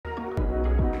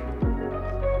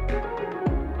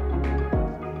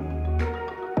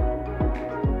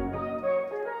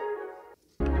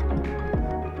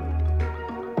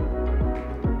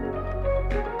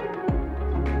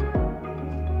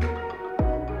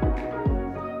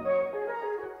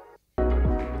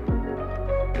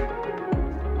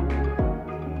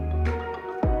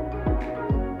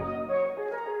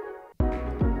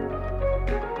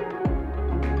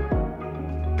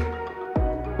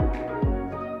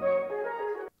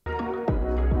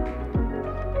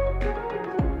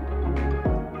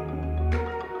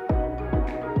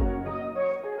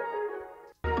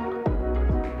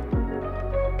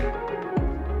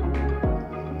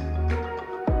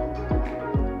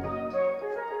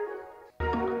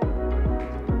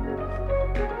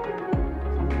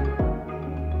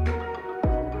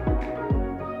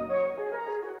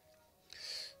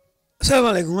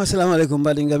Assalamualaikum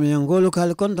badinga mi ngolo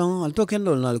kal konton al to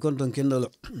kendol nal konton kendol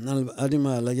nal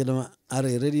adima la jadama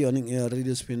are radio ning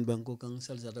radio spin banko kan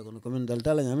salsata kono komen dal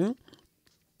tala nyami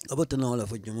abotana wala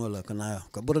fujjumo la kana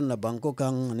ka burna banko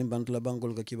kan ni bantla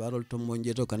bankol ka kibarol to mo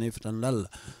jeto kan iftan dal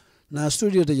na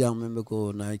studio to jam membe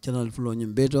ko na channel flow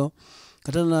nyim beto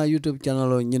katana youtube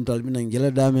channel o nyintal mi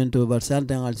ngela damen to bar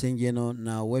santan al sengeno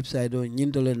na website o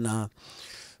nyintole na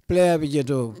player bi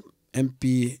jeto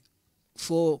MP4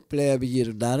 player bi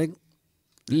jeto direct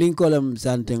link kolam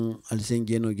santen al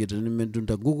sengeno jeto ni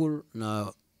medunta google na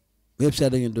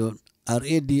website ngento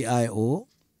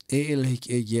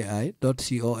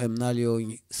radio.alhaji.com nalio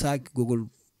sak google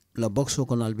la box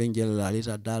ko nal benjel la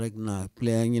lita direct na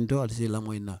player ngento al sila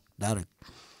moyna direct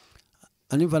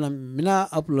ani fana mina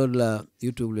upload la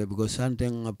YouTube le because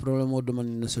santen a problem o man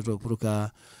na soto pour ka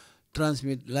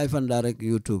transmit live and direct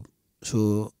YouTube so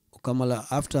kamala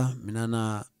after mina na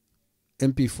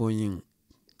MP4 ning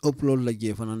upload la je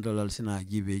fana dalal sina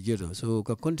jibe jeto so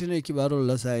ka continue kibaro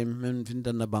la say men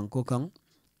finta na banko kan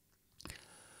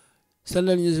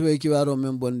sandal news be kibaro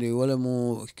men bonde wala mo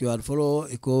kibar follow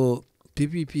iko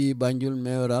PPP Banjul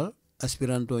mayoral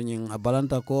aspiranto ning a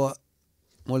balanta ko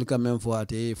molka men fo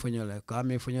ate fonyola ka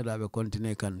me fonyola be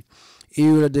continue kan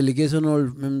la delegation ol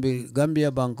membe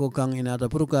Gambia banko kan inata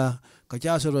puruka ka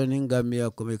chasoro ning Gambia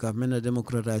ko be ka mena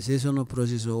democratization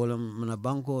process wala mena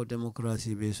banko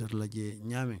democracy be sot la je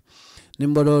nyame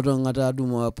nimbodo to ngata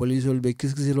duma police ol be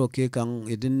kiskisiro ke kan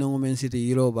edinno men city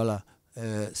yiro bala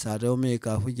sa do me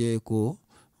ka fuje ko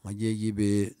majeji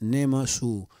be nema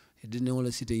su edinno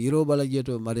wala city yiro bala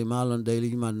jeto mari malon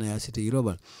daily man na city yiro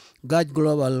bala GACH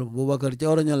global Boubacar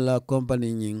Thiawranyal la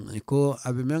company nying ko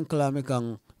abi men klame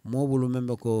kan mobulu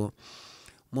membe ko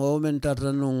mo men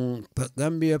tartanung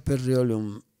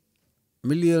GAMBIA.POLITICAL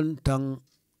million tang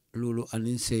lulu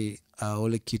aninse a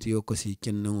wala kitiyo ko si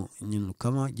kenno nyin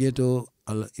kama jeto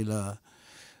al ila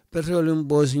petroleum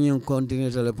boss nyin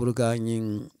continental pour ka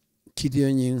nyin kitiyo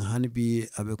nyin hanbi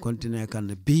abe continent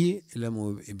kan bi ila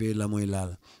mo be la moy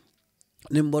lal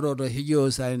nimboro to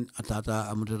hijo sain atata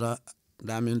amutata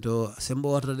damento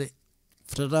sembo wata de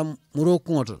frata muro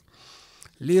kungoto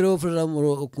liro frata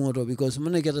muro kungoto because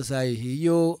mune keta sai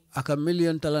hiyo aka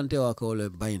million talante waka ole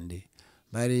bindi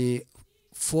bari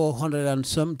 400 and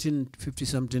something 50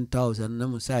 something thousand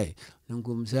namu sai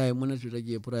nungum sai mune tuta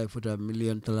je pura futa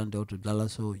million talante auto dala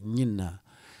so nyinna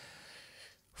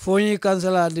fonyi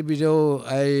kansala de video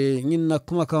ay nyinna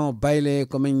kuma kan bayle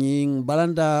ko men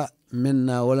balanda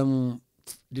menna wala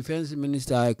defense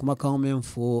minister ay kuma kan men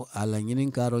fo ala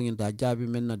nyinin karo nyinta jabi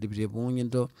menna député bo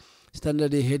nyinto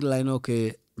standard headline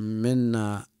okay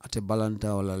menna ate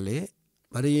balanta wala le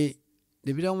bari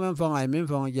député men fa ay men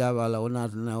fa jaba la wona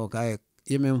na o kay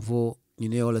yemen fo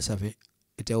nyine wala safe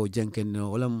ite o jenken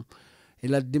no wala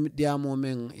ila diamo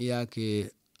men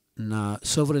yake na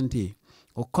sovereignty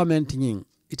o comment nyin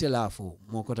ite la fo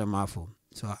moko ta mafo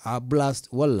so a blast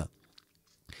wala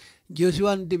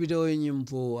Joshua député o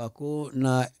nyimfo ako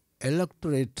na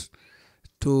electorate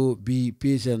to be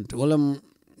patient wala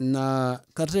na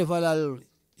carte falal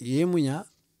yemunya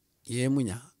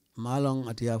malong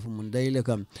atiafu mun dayle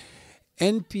kam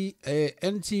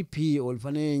NCP ol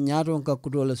fane nyaaton ka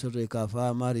kudola soto ka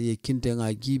fa mari kinte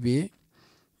nga gibe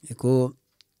ko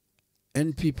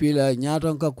NPP la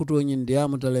nyaaton ka kuto nyin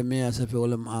diamutale me asafe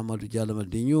wala Amadou Jalama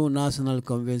the new National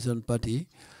Convention Party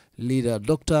leader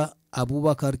Dr.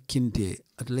 Abubakar Kinte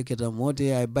atleketa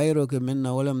mote ay bayro ke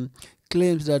menna wala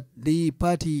claims that the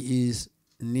party is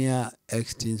near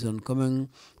extinction coming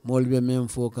molbe men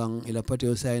fokan ila party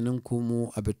o saynon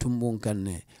kumu abe tumbun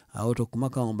kanne auto kuma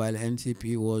kan bayal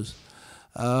NCP was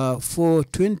for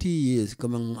 20 years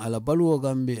coming ala baluo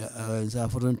Gambia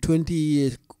for 20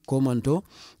 years komanto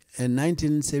in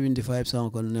 1975 sang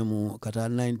kon nemu kata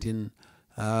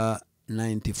 1994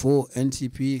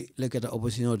 NCP leketa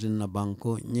opposition din na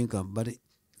banko nyinka bari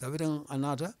kabiran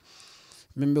anata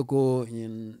membe ko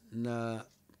na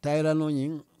tayrano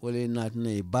nyin wala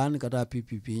natne ban kata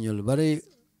PPP nyol bari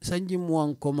sanji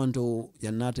muang komanto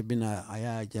yanata bina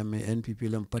aya jame NPP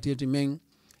lam patiti meng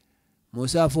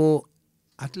mosafo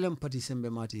atlem pati sembe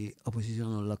mati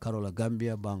opposition la karola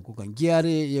Gambia banko kan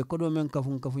giare ye kodo men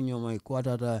kafun nyoma ko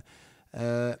atata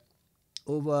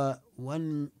over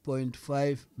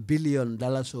 1.5 billion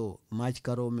dollars so match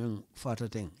karo men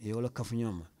fatateng ye wala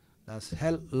kafunyoma that's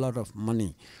hell lot of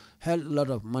money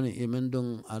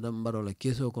emendong adam barola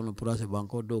keso kono purase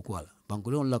banko do kwala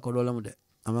banko don la kodo lamu de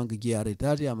amanka giare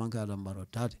tati amanka adam baro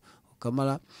tati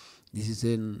kamala this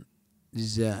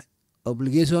is a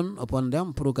obligation upon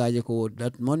them prokaje ko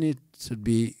that money should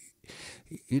be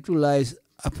utilized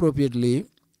appropriately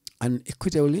and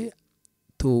equitably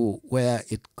to where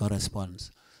it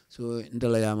corresponds. So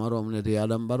ndala ya marom ne de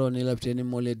adam baro ni lapteni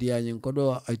mole dia nyin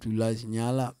kodo utilize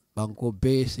nyala banko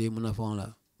be se muna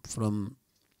fonla from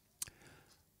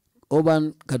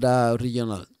urban kada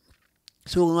regional.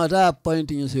 So ngata point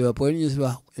nyu se ya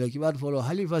kibat follow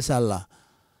Halifa Sallah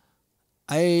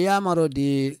ay yamaro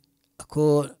di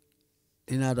ko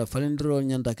ina da falindro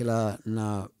nyanta kila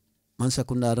na man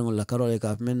secondary la karole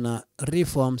ka menna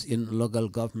reforms in local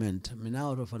government mina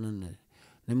auto fanane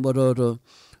nimbodo to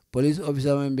police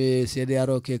officer membe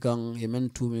CDRO ke kan yemen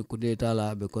tumi kudeta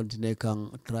la be continue kan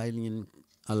training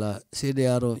ala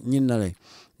CDRO nyinnale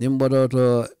nimbodo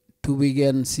to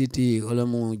Tubigen City wala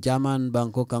mu Jaman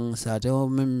banko kan sate o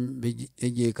mem be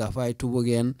je ka fay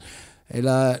Tubigen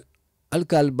ila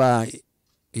alkalba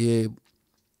e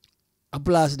a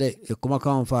place de e kuma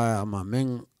kan fa ma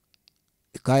men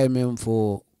kay mem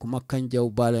fo kuma kan jaw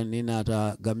bala ni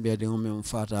nata Gambia de mem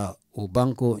fata o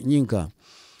banko nyinka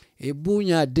e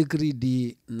bunya degree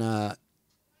di na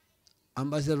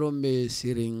ambassador me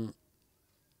siring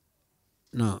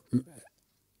no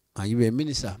ayibe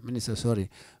minister sorry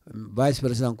vice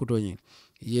president kutonyi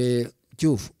ye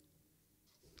Juf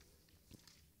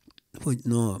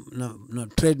no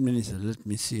trade minister, let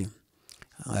me see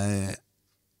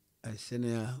I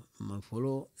senior ma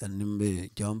follow and nimbe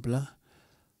jampla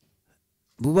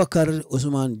Bubakar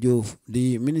Usman Juf,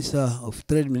 the Minister of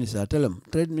Trade Minister, tell him,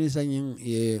 Trade Minister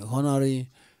ye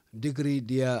honorary degree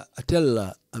dia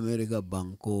atella America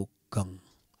Banko Kang.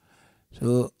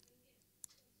 So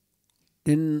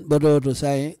in Bodo to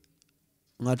say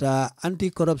ngata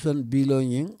anti-corruption bill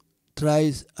nying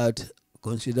tries at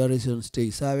consideration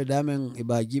stage. Sabe dameng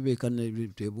ibajibe kan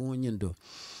te bunyindo.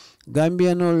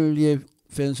 Gambia no ye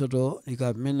fensoto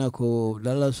ika mena ko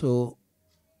dalaso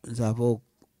zafo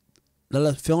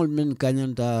dala fengol men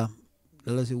kanyanta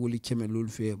dala se wuli cheme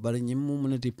lulfe bar nyimmu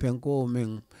munati penko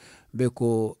men be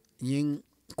ko nyin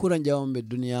kuran jawon be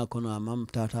dunia kono amam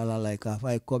tatala like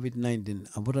fa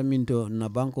COVID-19 abota minto na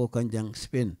banko kanjang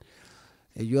Spain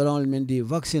e yorol men di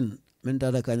vaccine men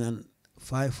tada kanyan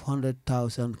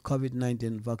 500,000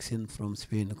 COVID-19 vaccine from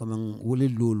Spain comme wuli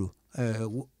lulu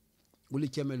wuli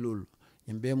cheme lulu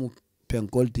yembe mu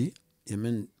penkolti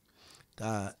yemen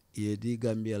ta yedi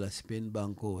Gambia la Spain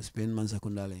banko Spain man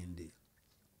sakundala indi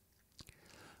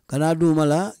kana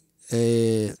dumala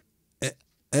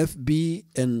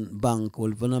FBN bank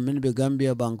wal fana men be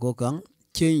Gambia banko kan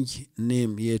change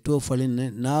name ye to falin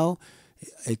now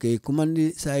ke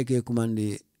kumandi sai ke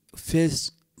kumandi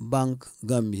First Bank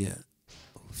Gambia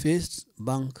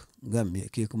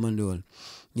ke kumandi wal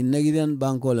in Nigerian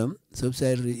bankolam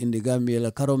subsidiary in the Gambia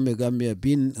la karome Gambia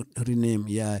bin rename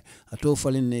ya ato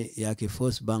falin ya ke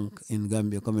First Bank in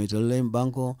Gambia comme itolem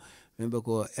banko membe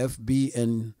ko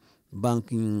FBN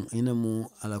banking inamu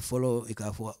ala follow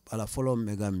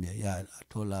me Gambia ya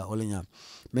atola olenya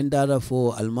men dada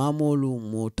fo almamolu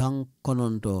mo tan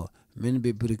kononto men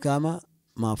be brikama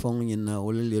ma fong nyina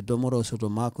wolele domoro soto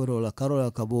makoro la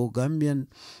karola kabo Gambian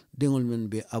dingol men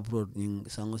be abroad ning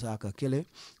sangosaka kele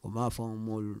o ma fong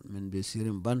mol men be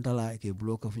sirim bantala ke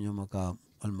bloka fnyoma ka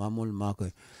almamol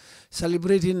mako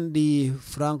celebrating the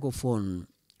francophone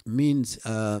means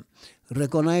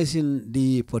recognizing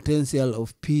the potential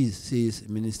of peace, says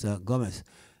Minister Gomez.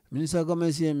 Minister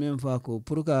Gomez ye memfa ko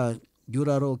purka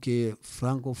juraro ke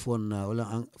francophone na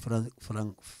wala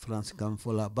France kam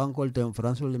fola bankol tem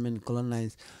France le men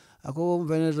colonize ako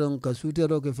veneton ka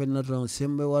sutero ke fenaton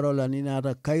sembe warola ni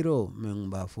nata Cairo men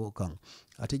ba fo kan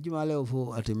ati jumale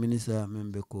fo ati minister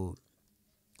membe ko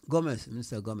Gomez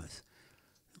Minister Gomez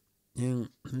yin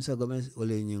Minister Gomez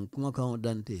ole yin kuma kan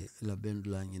dante la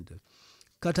bendula nyinto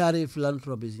Qatari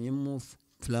philanthropist nyimu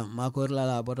flan makor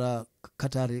la bota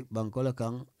Qatari bankola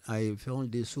kan ay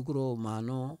feon de sukro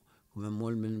mano kuma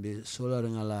mol men be solar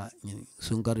ngala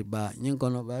sunkari ba nyin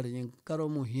kono bari nyin karo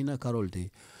mu hina karolte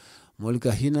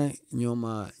molika hina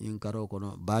nyoma nyin karo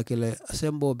kono bakele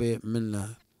asembo be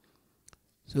minna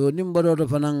so nimbodo to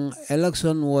fanang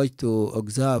election watch to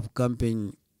observe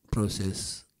campaign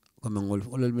process comme ngol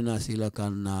olol mina sila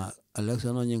kan na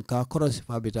election on nyin ka cross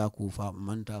fa bita ku fa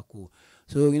manta ku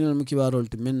so ginal mu kibarol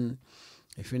to men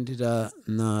e fentita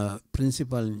na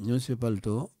principal municipal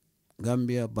to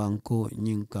Gambia banko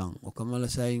nyinkang o kamala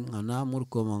saying ana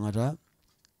murko mangata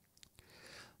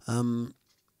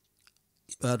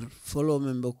but follow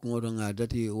member ko nga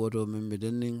dati wodo membe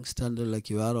denning standard la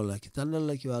kiwaro la standard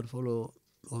la kiwaro follow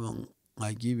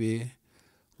nga gibe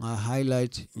nga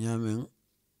highlight nyamen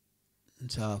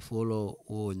sa follow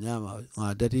o nyama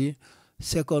nga dati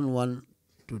second one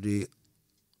to the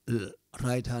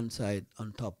right hand side on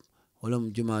top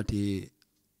olam jumati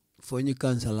Fonyi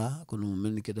Kansala kono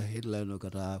men kita headline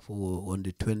kata for on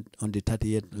the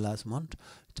 30th last month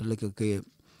to like ke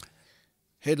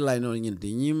headline on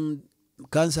nyim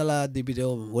Kansala debite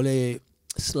wole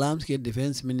slams ke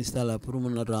defense minister la pour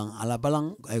mon rang ala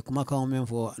balang ay kuma ka men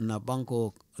fo na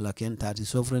banko la ken tati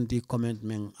sovereignty comment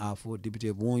men a fo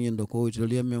debite bon yendo ko to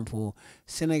le men fo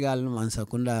Senegal man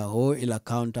sakunda o ila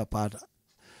counterpart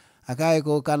akaye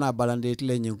ko kana balande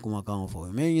tle nyin kuma kan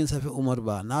fo me nyin safi Umar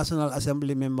Ba National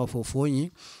Assembly member fo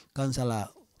fonyi Kansala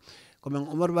comme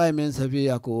Umar Ba men safi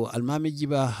ako Almami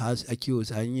Jiba has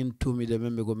accused anyin tumi de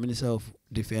membe go Minister of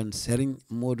Defense Sering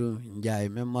Modou Njai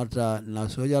men marta na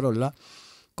sojarolla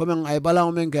comme ay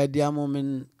balaw men ga diamo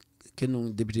men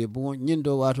kenu député bon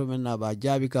nyindo wato men na ba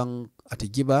jabi kan ati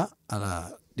Jiba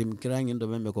ala dim kirangin do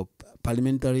membe ko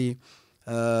parliamentary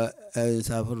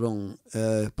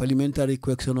parliamentary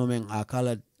question men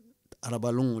akala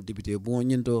arabalung député bon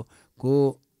nyinto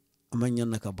ko amanya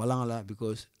naka balangala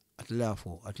because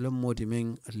atla moti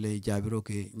men atla jabiro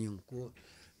ke nyin ko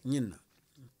nyinna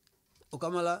o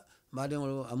kamala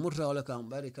mbaden amurta wala kan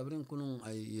bari kabrin kunun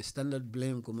ay standard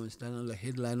blame ko standard la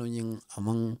headline nyin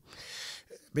among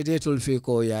bedetol fe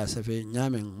ko ya safe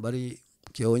nyamen bari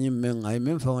ke wonyin men ay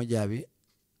men fa jabi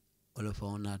wala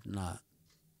fa na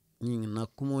na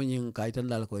kumo nyin kaitan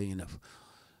dal ko yinaf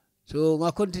so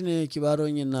nga continue kibaro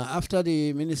nyin after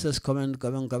the minister's comment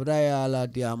kabraya ala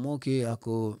diamoki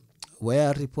ako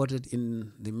were reported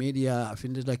in the media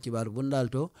afindita kibar bundal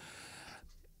to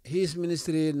his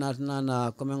ministry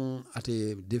natnana coming at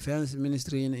a defense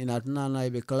ministry in atnana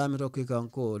be calamito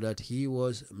kikanko that he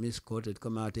was misquoted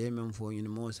come at him for in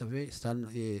most of it stand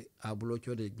a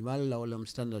blocho de mala olam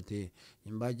standard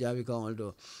imba jabi kan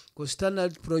aldo ko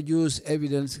standard produce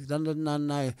evidence standard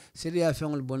nana seria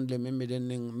fengol bonde membe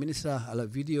den minister ala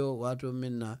video wato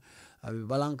minna abi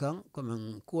balankan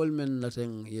comme call men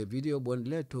naten ye video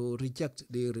bondle to reject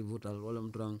the rebuttal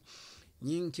olam drang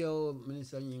nyin keo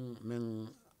minister nyin men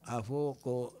afo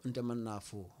ko nteman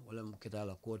nafo wala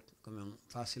mkitala court comme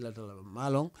facilita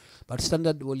malong but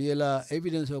standard waliela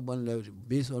evidence of one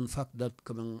based on fact that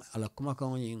comme ala kuma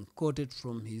kan quoted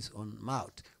from his own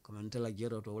mouth comme tela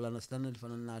gero to wala na standard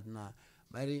fanan na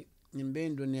bari nyimbe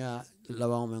dunia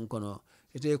lawa men kono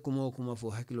ite kuma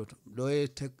fo hakiloto do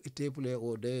ite pule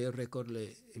o de record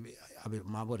le abe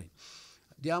mabore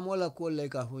diamola ko le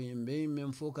ka fo yimbe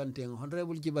men fo kanten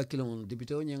honorable Jiba Kilon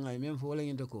député o nyenga men fo wala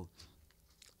nginte ko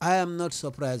I am not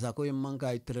surprised. Ako yung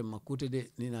mangka itre makute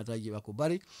de ni nataji bako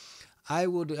bari. I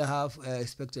would have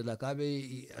expected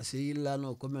akabe asila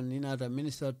no comment ni nata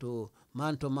minister to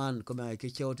man comment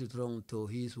kechao titrong to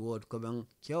his word comment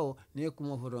kyo ni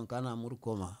kumo foron kana amuru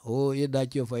koma o yeda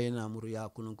kyo fa yena amuru ya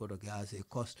kunun kodo ke as a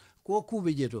cost ko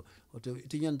kube jeto oto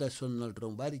tinyanda sonnal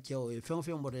trong bari kyo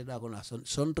feng bote da kona son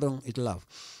trong it love.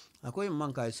 Ako yung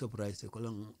mangka is surprised ko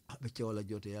lang be kyo la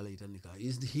jote yala itanika.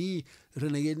 Is he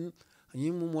reneging?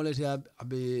 Yimu molete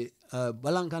abe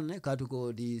balankan ne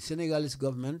katuko the Senegalese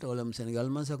government or Senegal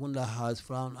Mansakunda has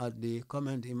frowned at the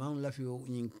comment imam lafio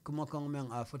nyin kuma kan men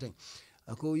afoten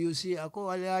ako you see ako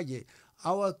aliaje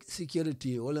our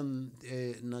security olam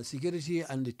na security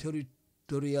and the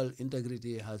territorial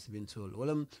integrity has been sold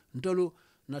olam ntolu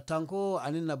na tanko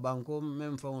anina banko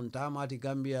men fawon tamati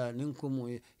Gambia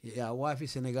ninkumu ya wafi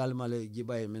Senegal male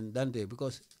jibaye men dante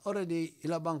because already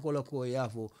ila banko la ko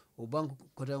yafo o banko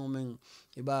kote men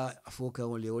iba afoka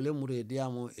ole mure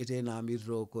diamo ete na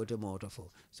amirro kote mota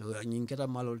fo so nyinketa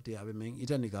malolte abe men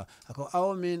itanika ako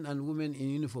our men and women in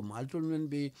uniform altol men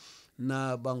be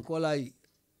na bankola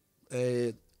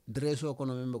dreso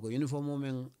kono membe ko uniform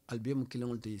men albem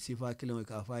kilonte sifa kilon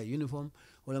ka fa uniform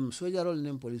wala sojarol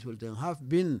nem police will have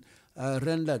been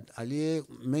rendered ali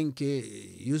menke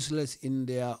useless in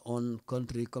their own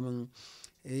country coming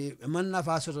man na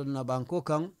faso na banko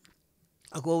kan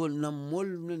ako na mol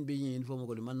men be uniform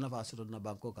ko man na faso na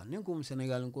banko kan nin kum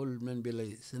Senegal ko men be le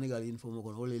Senegal uniform ko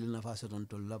ole na faso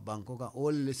to la banko kan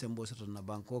ole sembo na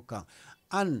banko kan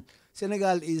and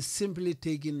Senegal is simply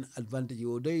taking advantage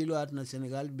o dey lo atna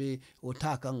Senegal be o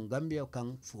takan Gambia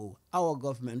kan for our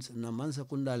governments na mansa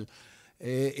kundal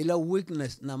ila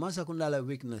weakness na mansa kundala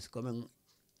weakness comme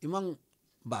imang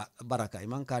baraka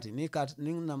imang kati ni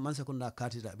na mansa kunda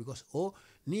kati da because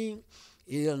ni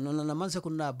na mansa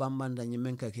kunda bambanda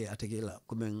nyimenka ke ategela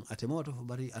comme atemoto fo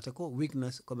bari atako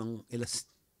weakness comme ila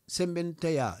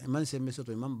sembenteya man sembe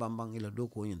soto imam bambang ila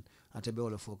doko yin atebe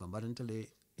wala foka barentele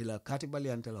ila kati bali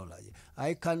antela olaje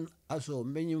I can also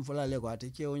mbenyim fola le ko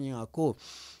ateke onyin ako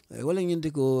wala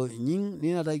nyindi ko nyin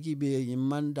ni na taki be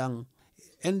mandang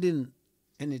ending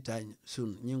anytime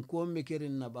soon nyin ko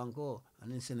mekerin na banko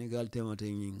anin Senegal temate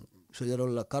nyin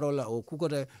sojarola karola o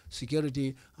kukote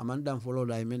security amandam follow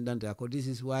da amendante ako. This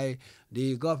is why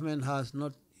the government has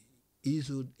not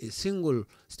issued a single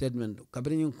statement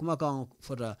kabrin kuma kan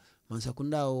fota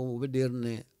mansakunda o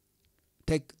bederne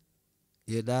tek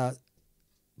yeda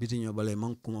bitinyo bale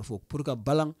man kuma fo pour ka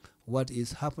balang what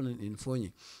is happening in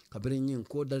Fonyi kabrin yin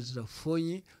ko dalta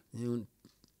Fonyi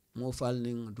mo fal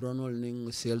ning dronol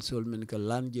ning selsol men ka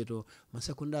lanjeto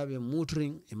masakunda be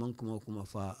mutring e man kuma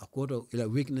fa akoto ila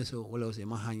weakness o wala se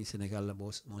mahani Senegal la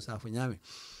boss mo sa fa nyame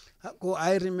ko.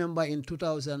 I remember in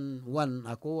 2001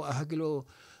 ako hakilo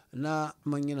na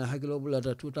mangina hakilo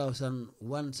bulata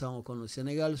 2001 sango kono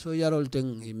Senegal so yarol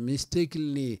ten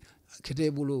mistakenly kete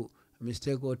bulu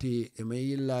mistake oti e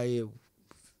mayilla e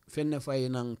fenne fay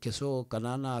nan keso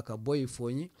kanana ka boy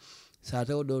Fonyi sa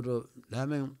taw do to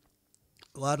damen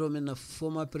wato men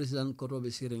former president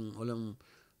kotobe siring olam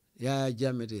ya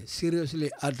jamete seriously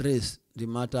address the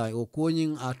matter o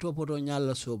koning a topoto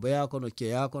nyalla so baya kono ke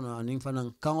ya kono anin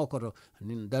fanan kango koto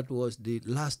anin. That was the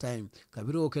last time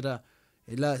kabiro keta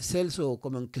ila selso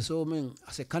comme keso men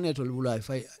ase kanetol bula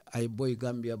fay ay boy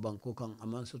Gambia banko kan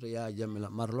aman soto ya jamela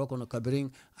marlo kono kabiring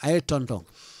ay tonton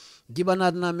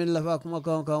gibanat na min lafa kuma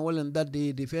kan wolen that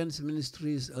the defense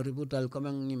ministries rebutal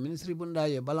comme ministry bunda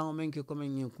ye balango men ke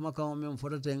comme kuma kan men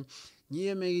fotaten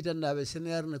niye me itanda be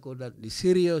senior ne ko that the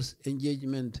serious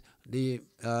engagement the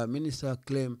minister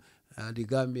claim the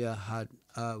Gambia had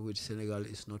with Senegal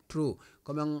is not true.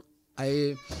 Comme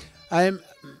I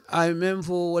mem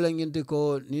fo wala nginte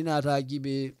ko nina ta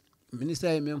gibe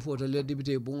minister mem fo to le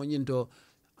député bungo nyinto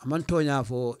amantonya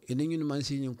fo eningi man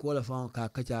sinyin ko la fa ka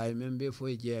kacha ay membe fo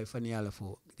je fan yala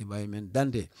fo di bay men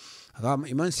dande agam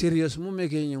iman serious mu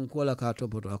meke nyin ko la ka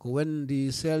topoto ko when the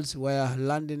cells were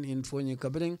landing in Fonyi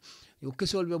kabring you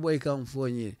kesol be boy kam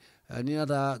Fonyi ni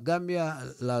ata Gambia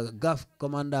la GAF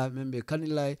commander membe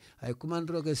kanilai ay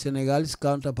commandro ke Senegal's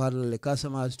counterpart le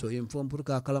Casamance to inform pour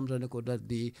ka kalamta ne ko that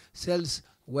the cells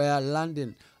were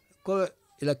landing ko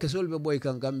ila kesol be boy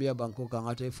kan Gambia banko kan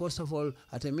ate first of all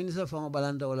ate minister fa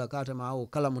balanda wala kata ma o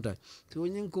kalamuta to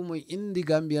nyin ko mo indi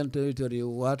Gambian territory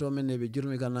wato men be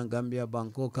jurmi kan Gambia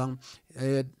banko kan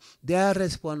their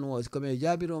response was comme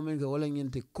jabiro men ko wala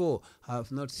nyinte ko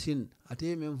have not seen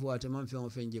ate men fo ate man fe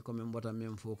fenje comme mbota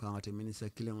men fo kan ate minister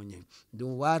kilengo nyin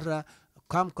dum wara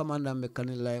kam commander me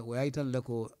kanilay o aytan le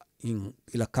ko in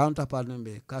ila counterpart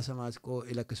be Casamance ko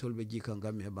ila kesol be jikan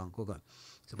Gambia banko kan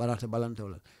barata balanta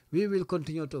wala. We will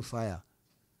continue to fire.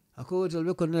 Ako will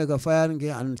be continue to fire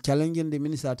and challenging the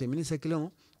minister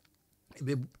kilong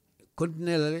be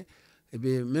continue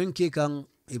be menki kan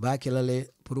ibakelale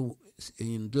pour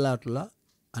in dlatula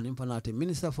and impanate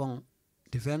minister from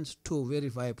defense to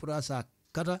verify pour asa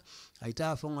kata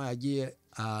aita fon aji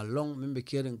a long membe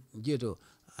keren jeto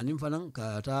anim fanan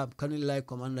ka ta kanilai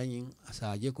commander yin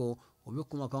asa jeko obe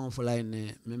kuma kan fulai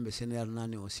ne membe senior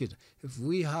nani o sit. If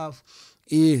we have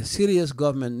a serious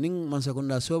government ning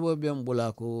mansakunda sobo biam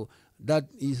bulako that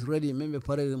is ready membe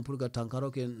pare purga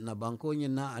tankaro ke na banko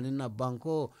nyina anina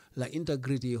banko la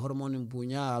integrity hormone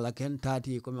bunya la ken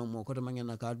tati comme mo ko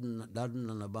mangena ka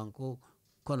dadun na banko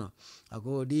kono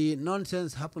ako di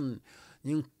nonsense happen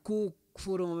ning ku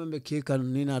furo membe ke kan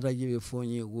nina tajibe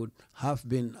Fonyi would have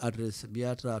been addressed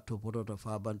biatra to poto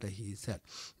fa banta he said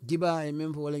giba e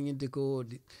membe wala nginte ko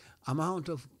amount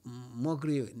of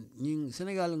mockery ning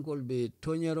Senegal ngol be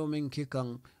tonyero men ke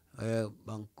kan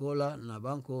bankola na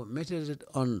banko meted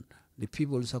on the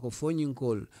people sako Fonyi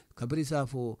ngol kabrisa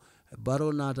for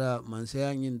baronata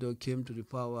mansaya ngindo came to the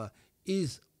power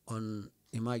is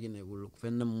unimaginable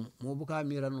fenna mobuka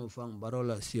mirano fang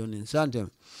barola sionin santem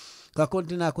ka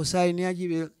kontina ko sayni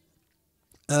ajibe.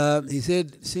 He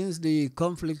said since the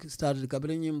conflict started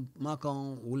kabrenyim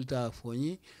makon wulta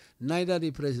Fonyi neither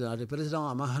the president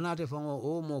amahanate fango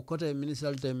o mo kote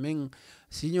minister te men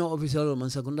senior official man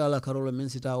sakundala karola men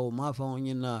sita o ma fango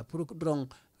nyina pour drong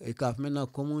e kaf mena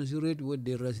commensurate with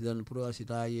the resident pour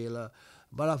asita yela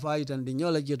bala faitan di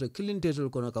nyola jeto kilintetol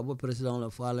kono kabo president la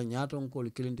fala nyaton ko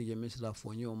kilinte je minister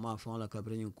Fonyi o ma fango la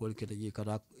kabrenyim ko kete ji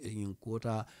kata in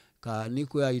quota ka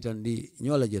niko ya itandi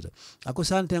nyola jeta ako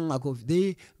santen ako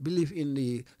they believe in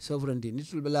the sovereignty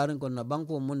nitul belaren kon na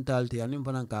banko montalti anim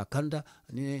fanan ka kanda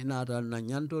ni nata na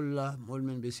nyantolla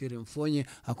molmen be sirim Fonyi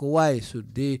ako why should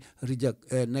they reject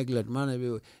neglect man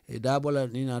be dabola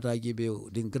ni nata gibe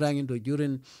din grangin to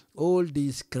during all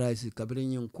these crises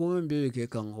kabrin ko be ke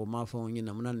kan o ma fon ni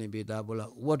na munane be dabola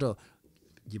woto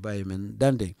jibaye men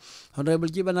dande honorable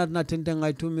jibanat na tenten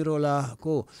ay tumirola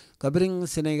ko kabring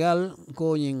Senegal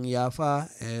ko nyin yafa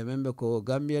membe ko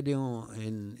Gambia di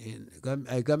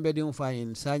Gambia di fa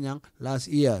in Sanyang last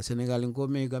year Senegal ko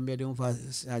me Gambia di fa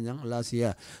Sanyang last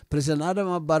year President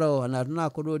Adama Barrow na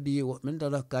ko do di men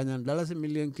tala kanyan $1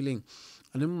 million killing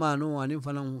anim manu anim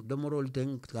fanam domorol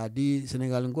ten ka di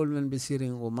Senegal ngol men be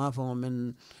siring o ma fa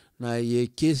men na ye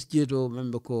case jeto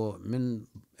membe ko men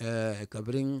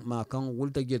kabring ma kan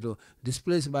wulta jeto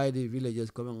displaced by the villages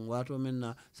comme wato men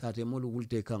na sate molu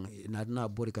wulte kan na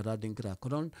bori kata dinkra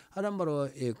konon adam baro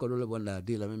ko dole bonda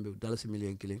di la membe $1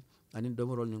 million killing anin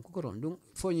domorol nin ko koron dum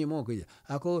fonyi mo ko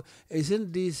ako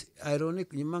isn't this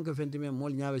ironic ni manka fentime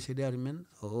mol nyaabe sedar men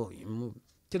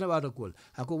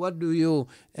ako what do you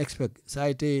expect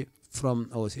site from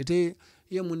us ite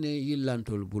yemune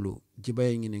yillantol bulu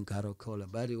jibaye nginin karo kola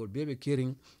bari wol bebe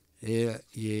kering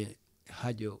ye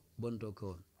hajo bonto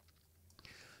ko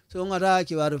so ngara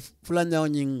ki war fulanya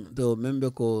nyin do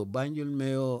membe ko Banjul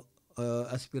meyo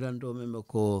aspiranto membe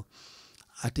ko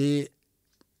ate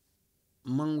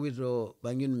mangwito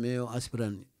Banjul meyo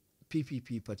aspirant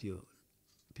PPP party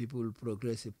People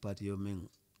Progressive Party men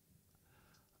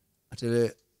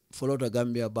atele folota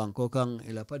Gambia banko kan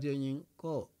ila patio nyin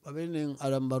ko abenen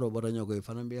alambaro botanyo ko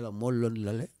fanambela mollon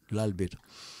lalbeto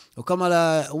o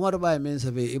kamala Umar Baye men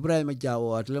sabe Ibrahima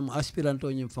Jawo atele aspiranto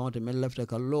nyin fonte men lafta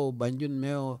kallo Banjul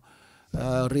meo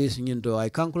race nyin to ay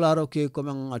kankularo ke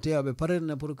comme ate abe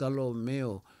parene pour kallo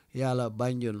meo yala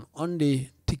Banjul on the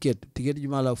ticket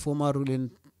jumala former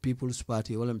ruling People's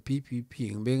Party wala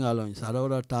PPP bengalon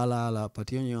sarawra tala la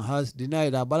patio nyin has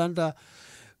denied a balanta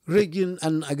rigging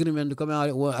an agreement comme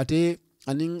ate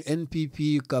aning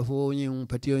NPP kafo nying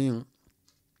patio nying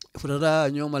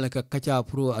furara nyoma ka kacha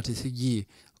pro ate sigi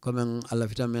comme ala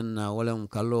vitamin wala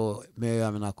kallo me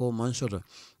amena ko mansoto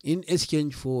in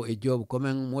exchange for a job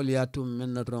comme moliatum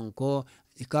men ronko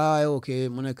ikayo ke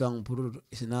munekan pour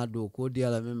sinado ko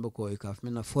diala membe ko ikaf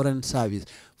mena foreign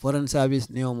service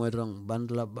ne o modron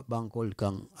bandla bankol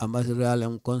kan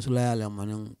ambassador consular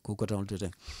manen ko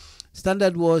kotonte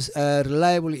Standard was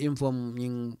reliable inform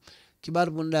kibar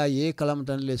bunda ye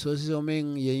kalamtan le sources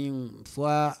men ye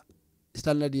fois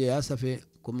Standard ye asafe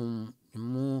comme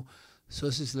mu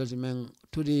sources let men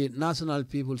to the National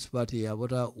People's Party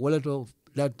about waleto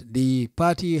that the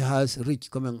party has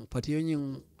reached comme party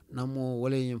yin namo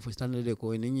wale yin for Standard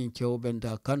ko nin chew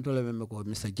benta kantole men ko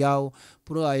Mr. Jaw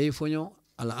pour ay fonyo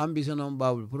ala ambition on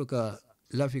babul pour ka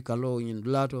lafi kalo yin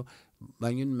dulato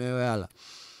bangin mewala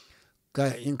ka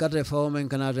in kate fawmen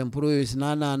kanate pruis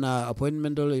nana na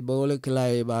appointment dol bole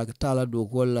klay ba tala do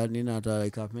kolla nina ta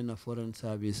ka mena foreign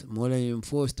service mole in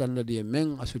fo Standard ye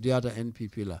men asutiata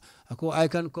NPP la ako I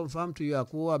can confirm to you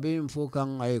ako abe fo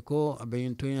kan ay ko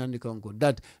abe to yandi kanko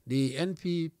that the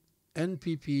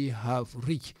NPP have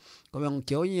reached comme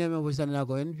kew nyeme fo Standard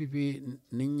ko NPP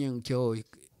ninyen kew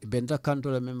benta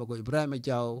kanto la membe ko Ibrahima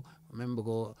Jaw membe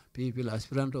ko people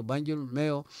aspiranto Banjul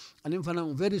meyo anim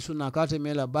fanam very soon akate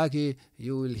mela baki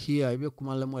you will hear be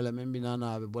kumala mola membi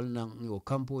nana be bolna o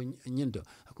campo nyindo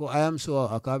ko I am so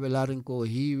akabe larin ko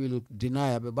he will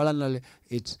deny be balanale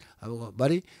it's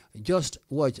bari just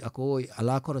watch ako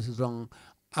ala koros wrong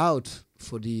out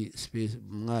for the space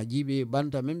nga jibe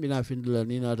banta membi na findula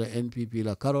nina da NPP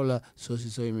la karola so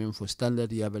mem for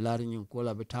Standard ya be larin ko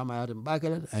la be tama ya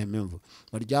bakela ay memvo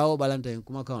but jawo balanta en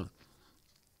kuma kan.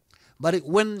 But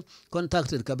when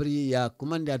contacted kabri ya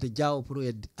kumande ate jawo pro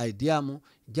ideamu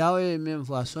jawo mem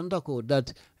for sonda ko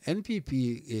that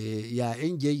NPP ya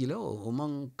engage le o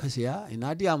man kasia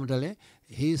ina diamu tale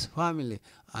his family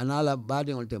anala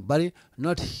badi olte bari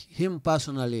not him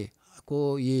personally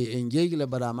ko ye engage le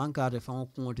bara man ka te fon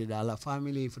ko te dala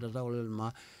family futata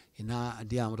ma ina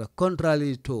diamu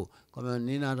contrary to comme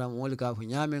nina ram wol ka fu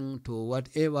nyamen to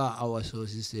whatever our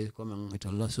sources say comme to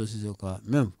la sources ko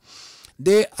même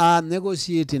they are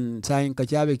negotiating saying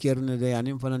kachabe kerne de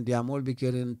anim fanan diamol be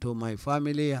keren to my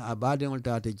family abadengol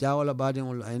tate jawala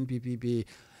badengol NPP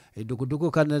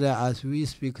duku Canada as we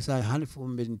speak say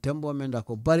hanfum bin tembo menda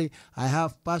ko bari I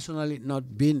have personally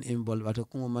not been involved at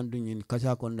ko mandu in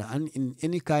kacha konda and in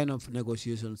any kind of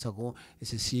negotiation sako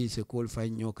is a call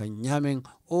fine nyoka nyamen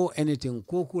or anything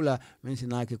kokula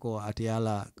mensinake ko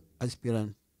atiala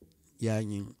aspirant ya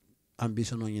nyin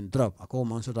ambition on drop ako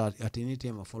manso da atini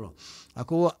tema follow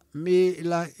ako me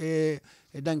la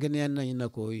dankene na ina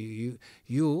ko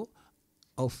you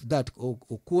of that o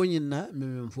ko nyina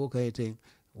me fo kayete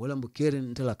wala mbo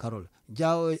kerin tela karol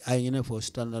jawo ay nyine fo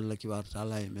Standard la kibar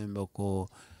tala membe ko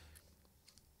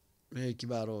me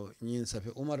kibaro nyin safe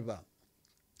Umar Ba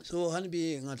so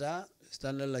hanbi ngata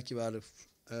Standard la kibar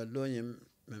do nyem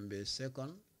membe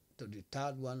second to the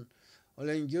third one.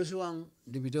 Olen Joshua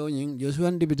Dibito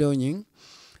Nying,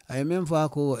 I remember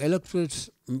ko electorate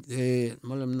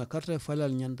malam na karte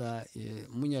falal nyanta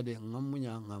munya de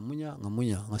ngamunya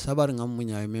ngasabar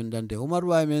ngamunya men dante Umar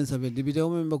wa men sabe Dibito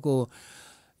membe ko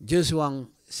Joshua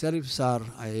Sharif Sar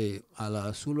ay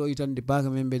ala sulo itan di baga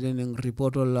membe den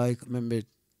report like membe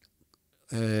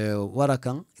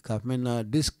warakang ka men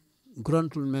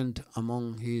disgruntlement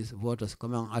among his voters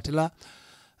kamang atila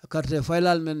carte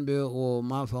filal men be o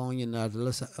ma fawnyi na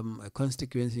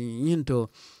constituency yinto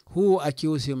who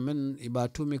accuse him men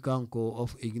ibatumi kanko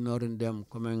of ignoring them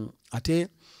coming ate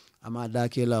ama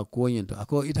dakela ko yinto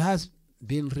ako it has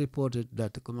been reported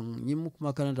that coming nyimuk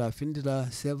makanada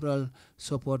findila several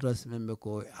supporters men be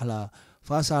ko ala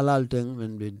fasa lalteng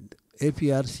men be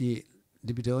APRC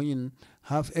Deputy Onyin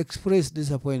have expressed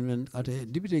disappointment at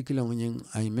Deputy Kilonyin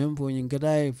I member in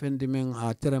Gadai Fendimen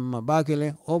Terem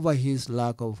Bakele over his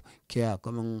lack of care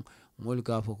coming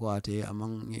Mulka Fokoate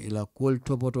among ila cool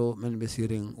topoto men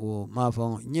besiring o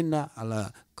mafong nyina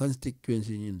ala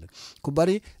constituency nyindo.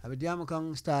 Kubari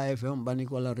abidiamakang Star FM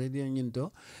Banikola Radio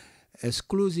nyinto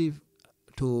exclusive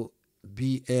to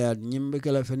be aired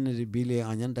nyimbekala fenedi bile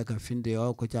anyanta ka finde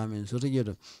o ko chamen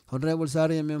sotijedo. Honorable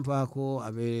Sari memfa ko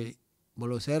abe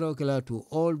Bolosero kila to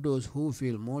all those who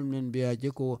feel more men be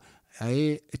jeko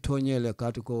ae tonyele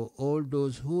katuko all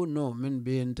those who know men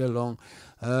be long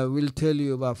will tell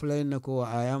you about flying ko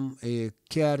I am a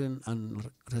caring and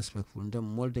respectful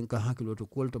them molding ka hakilo to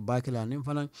call to bakela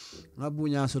nimfana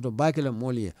ngabunya so to bakela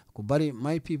molie ko bari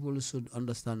my people should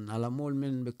understand ala mol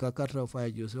men be ka katra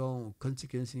fa so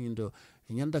consequence indo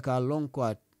nyanda ka long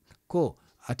ko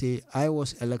ati I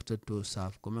was elected to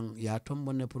serve comme ya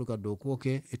tombone pour ka do ko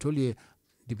ke etoli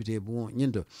député bon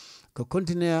nyindo ko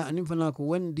continue anim fana ko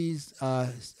when these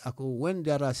when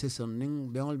there are session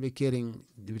ning bengol be caring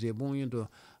député bon nyindo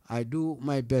I do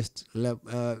my best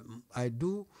I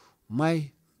do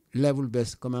my level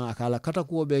best comme akala kata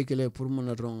ko be kele pour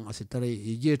mon ron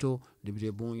asitare jeto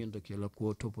député bon nyindo ke la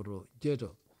ko toporo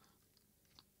jeto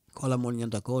kola mon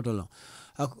nyanta ko to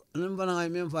I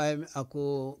member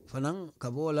ako fanang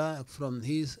kabola from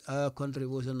his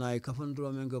contribution I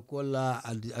kafandro menga kola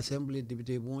at the assembly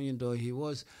deputy bonyindo he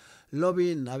was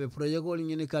lobbying abe project ol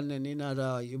nyini kanne ni na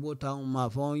da ibo town ma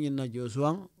fon na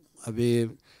Joshua abe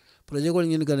project ol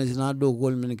nyini kanne na do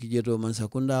gol men ki jeto man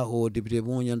sakunda o deputy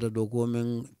bonyanda do go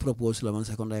men propose la man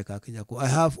sakunda ka kija ko I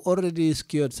have already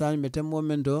secured sign metem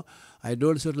momento I do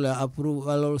also approve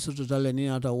also totally ni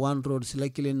ata one road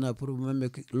selekili na approve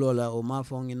membe lola o ma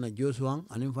fon na Joshua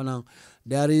anim fana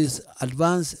there is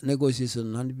advanced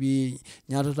negotiation and be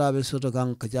nyata tabe soto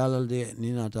kan kajalal de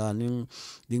ni nata ning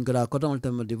dingara kotong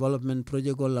tem development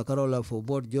project la karola for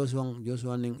both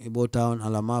Joshua ning ibo town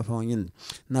ala ma fon yin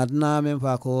natna mem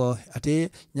fa ko ate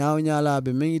nyaaw nyaala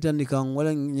be men itandi kan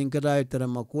wala nyinkata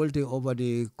terema quality over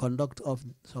the conduct of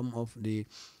some of the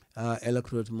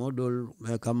electorate model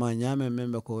kama nyame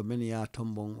membe ko men ya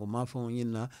tombong o mafon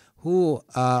yinna who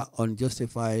are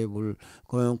unjustifiable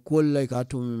ko kol like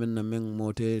atum men na men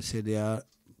mote sedia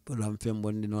ram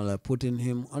fembondinola putting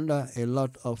him under a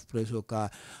lot of pressure ka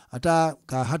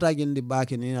hata gindi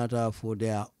back in ata for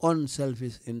their own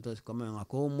selfish interest kama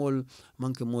ko mol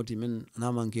manke moti men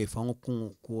na manke fango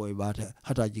ko ibata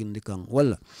hata gindi kan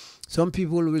wala some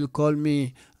people will call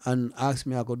me and ask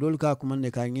me akodolka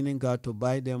kumande ka ngininga to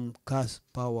buy them cash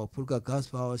power purka cash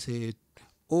power say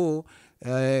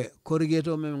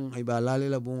corrugator men ibalale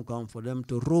la bon come for them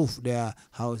to roof their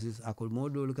houses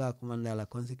akolmodol ka kumanda la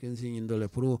consequence in dole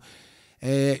pro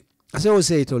ase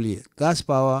say toli gas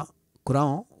power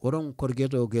courant oron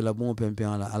corrugator ke la bon pempe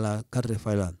ala carte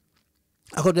file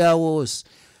there was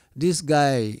this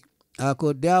guy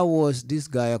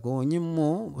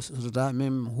nyimmo sota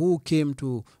mem who came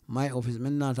to my office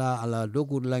menata ala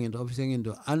dogur lang in the office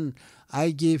into and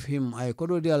I gave him I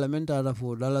kodo de alamenta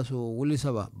for dollars so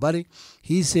wulisaba bari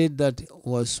he said that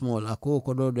was small ako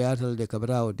kodo de atal de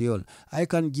kabrao deal I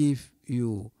can give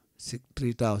you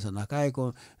 3,000 akai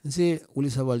ko say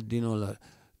wulisaba dinola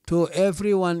to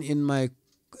everyone in my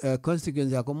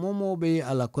constituency ako momo be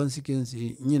ala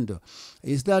constituency nyindo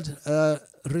is that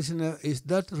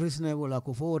reasonable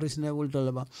ako for reasonable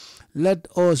talaba let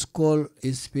us call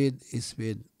a spade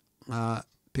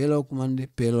pelo kumandi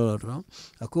pelo ro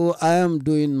ako I am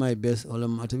doing my best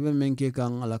olam atebe menke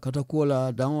kan ala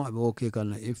katakola dango abe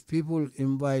kan if people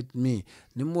invite me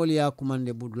nimoli ya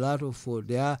kumande budlato for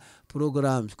their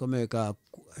programs come ka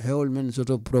Hellman sort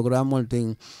of programmal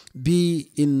thing be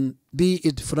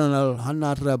it funeral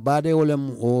hanatra bade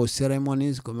olem o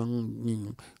ceremonies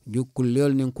come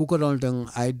jukulel nin kukodol thing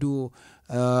I do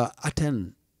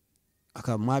attend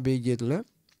aka mabe jetle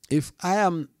if I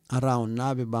am around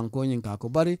nabe banko nyin ka ko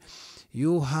bari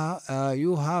you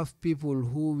have people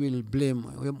who will blame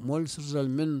mol social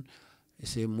men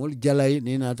say mol jalay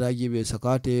ni nata jibe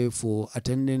sakate for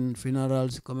attending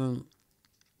funerals comme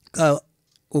ka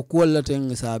o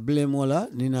kullaten sa blame wala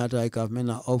ni nata ka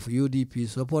mena of UDP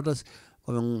supporters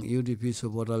comme UDP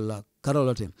supporter la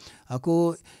karolote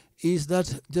ako is that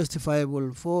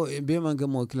justifiable for be manke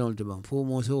mo kilon bang for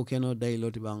mo so keno dai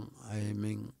loti bang I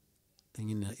mean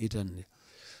ngina itande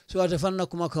so ate fanna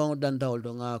kuma kan dantawol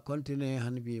do nga continue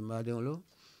hanbi madelo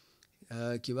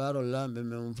kibaro la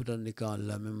mem futandi kan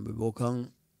la mem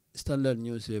bokan standard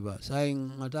newspaper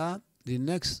saying ngata the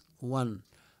next one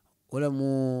wala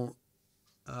mo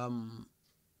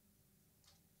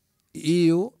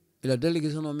EU ila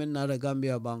delegation o men na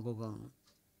Gambia banko kan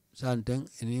santeng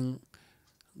in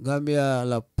Gambia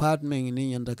la partment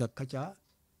ni nyanda ka kacha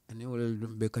ani wala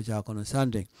be kacha kono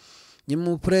santeng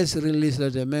nyimu press release la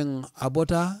de men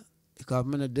abota ka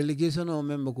men delegation o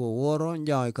men ko woro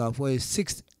njaw ka fo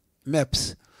 6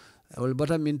 maps wal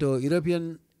bota minto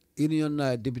European Union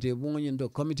na député bu ngindo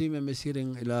committee member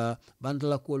siring ila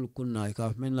bantala kol kunna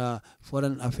ka men la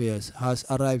foreign affairs has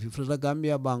arrived from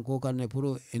Gambia banko kan ne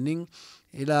puro ening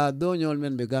ila doñol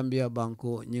men be Gambia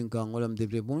banko nyin kan wolam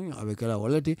député bu avec la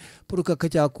walati pour ka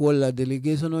kacha ko la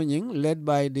delegation nyin led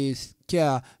by this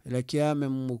kia la kia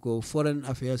mem ko foreign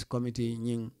affairs committee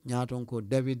nyin nyaton ko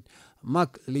David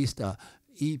McLister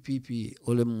EPP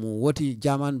olem wati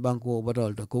German banko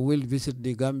batol ko will visit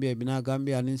the Gambia bina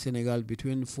Gambia and in Senegal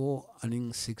between 4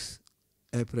 and 6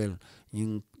 April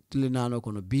in tili nano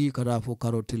kono bi kada fo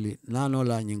karo tili nano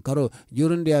la nyin karo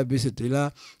during their visit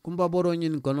ila kumba boro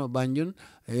nyin kono banjun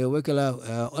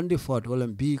wekela on the fort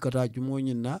olem bi kata jumo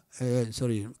nyin na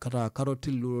sorry kata karo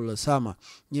tilu la sama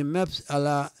nyi maps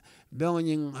ala bewo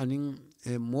nyin anin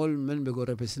mol men be go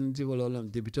representative wala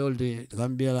deputy de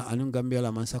Gambia la anun Gambia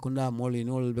la man sakunda mol in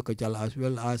all be kajal as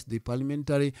well as the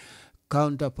parliamentary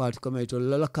counterpart comme to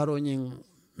la karo nyin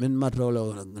men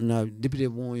matrola na deputy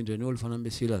bon in the nol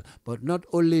fanambe silal but not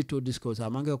only to discuss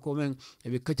amanga komen e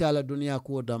be kachala dunia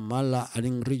ko da mala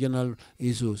aning regional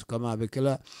issues kama be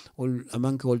kala ol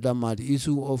amanka ol da mad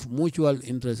issue of mutual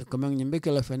interest kama nyimbe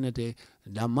kala fenete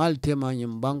da mal tema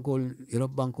nyim bankol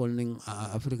Europe bankol ning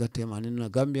Africa tema nin na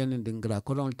Gambia nin dingra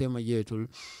ko don tema yetul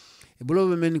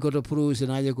bulobe men ko to pro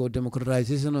senaje ko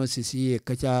democratization of CCA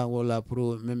kacha wala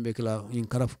pro membe kala in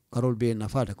karol be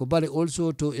nafata ko bari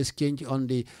also to exchange on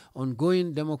the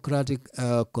ongoing democratic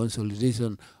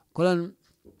consolidation kolan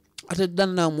ate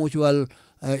danna mutual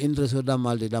interest of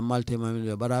damal tema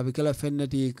men barabi kala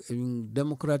fennati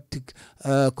democratic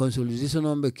consolidation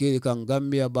on be ke kan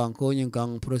Gambia banko nyin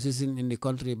kan processing in the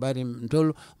country bari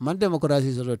tol man democracy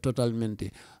is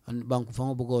totalmente and bank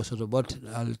fango bugo so but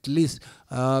at least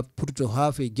put to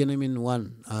have a genuine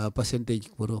one percentage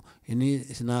puro ini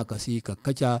sina kasi ka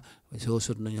kacha so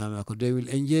so na nyama ko they will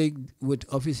engage with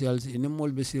officials in mol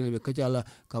besil be kacha la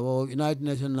ka United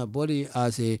Nations body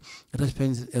as a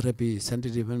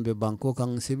representative men be banko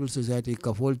kan civil society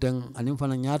ka folten anim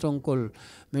fana nyaton kol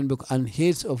men be and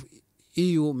heads of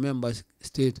EU member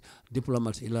state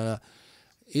diplomats ila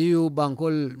EU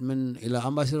bankol men ila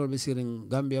ambassador bisiring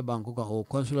Gambia banko ka o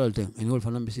consular ten in whole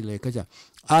fanam bisile kacha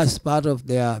as part of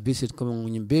their visit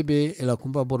komon bebe ila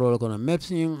kumpa borolo kono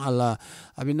mapsing ala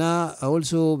abina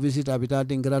also visit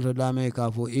habitat in grato dame ka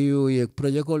fo EU ye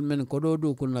project men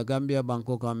kododu kunna Gambia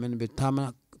banko ka men be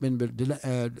tama men be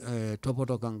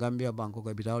topoto kan Gambia banko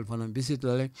ka bitawol fanam visit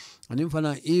lale anim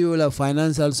fana EU la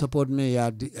financial support me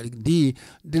ya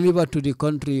deliver to the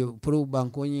country pro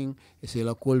banko nyin c'est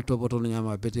la call topoto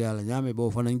nyama bete ala nyame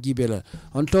bo fana ngibela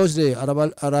on Thursday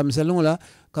aram selungula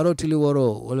karoti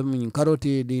woro wala min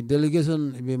karoti the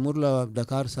delegation be murla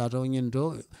Dakar sato nyin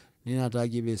to nina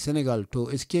tagi be Senegal to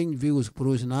exchange views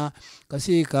pros na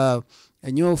kasi ka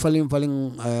nyo faling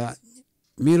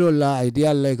miro la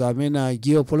ideal like amena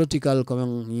geopolitical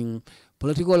coming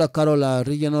political carola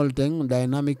regional thing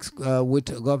dynamics with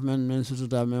government men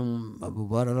sututa mem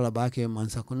barala bake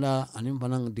mansakunda anim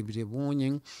panang dibite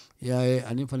bunyin ya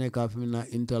anim fane ka fina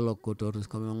interlocutors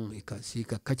coming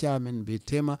ikasika kacha men be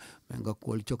tema men ga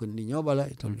kol chok ni nyobala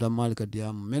itol damal ka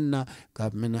diam menna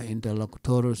ka mena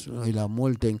interlocutors ila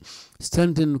molting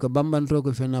strengthen ka bamban to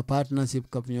ko fena partnership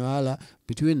ka nyala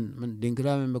between men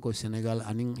dingra men ko Senegal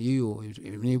aning EU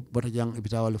ni botajang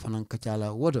ibitawal fanang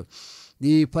kachala water.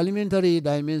 The parliamentary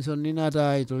dimension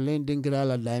ninata to lending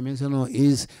dimension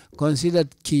is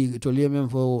considered key to limit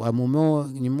for a mumo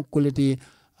nimukuliti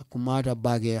kumata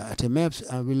bage at maps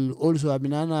and will also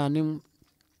abinana nim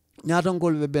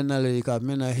nyatongol benale ka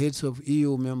mena heads of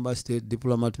EU member state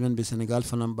diplomat men be Senegal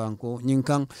fanam banko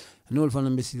nyinkang nol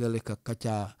fanam be silale ka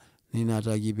kacha ni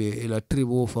nata gibe ila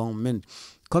tribu from men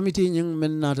committee nying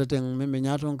men nata teng men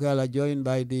nyaton ko ala joined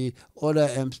by the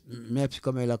other maps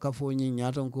comme la kafo nyi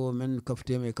nyaton ko men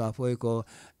kafteme ka foy ko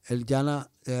eljana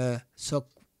sok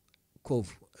kov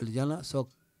eljana sok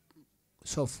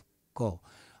sof ko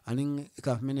aning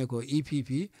kaf mene ko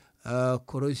EPP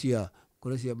Croatia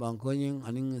banko nyin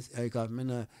aning kaf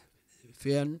mena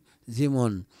Fian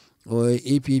Zimon o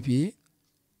EPP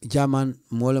German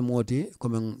mole moti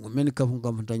comme men kafun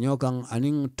kam tanyokan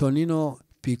aning Tonino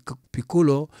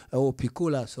Picula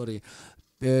sorry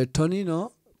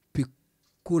Tonino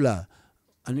Picula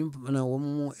aning na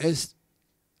womu S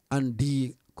and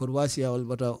D Croatia wal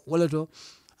bata walato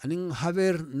aning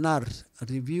haver nar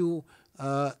review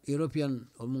European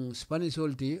Spanish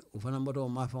olti ufana mboto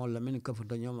mafa wala men kafun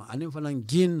tanyoma aning fana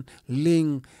gin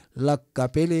ling la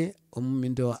capelle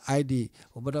minto ID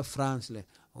obata France le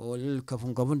wala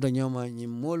kafun tanyoma ni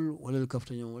mol wala kafun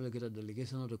tanyoma wala kita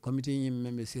delegation of the committee ni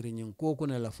membe siri ni ko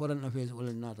ne la foreign affairs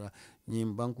wala nata ni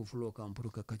banku fulo kam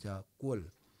pour ka kacha kol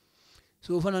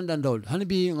so fana dandol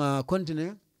hanbi nga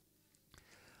continue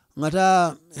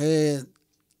ngata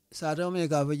sata me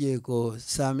ka faje ko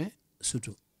same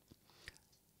sutu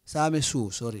same su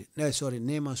sorry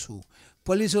nema su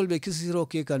police be kisiro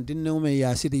ke kan dinne me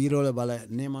ya sidi yiro la bala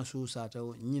nema su sata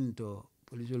nyinto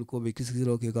police ko be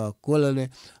kisiro ke ka kolale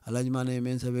alajmane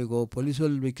men sabe ko police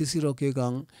be kisiro ke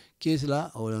kan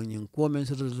kesla o nyin ko men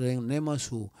soto nema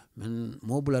su men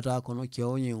mobulata kono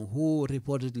kewonyin who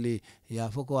reportedly ya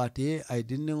foko ate ay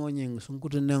dinne nyin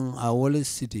sunkuten a Wall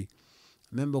City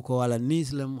membo ko ala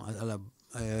nislem ala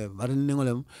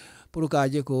barningolem pour ka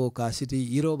je ko ka city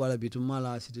yiro bala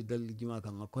bitumala city dal jima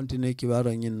kan continue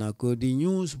kibaro nyinna ko di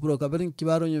news pour ka berin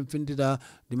kibaro nyum fintita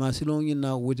dimasilo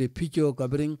nyinna wote picture ka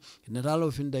berin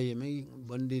netalo finda yemi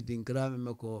bondi dinkrame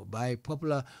mako by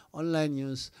popular online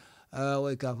news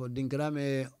way ka fo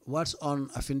dinkrame what's on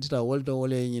afintita wolto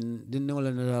wole nyin dinngol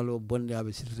netalo bondi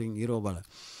abe sitting yiro bala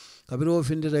kabiro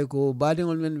findita ko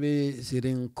badingol men be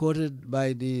sitting quoted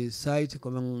by the site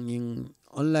comme in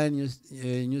online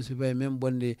newspaper men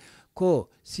bonde ko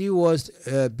she was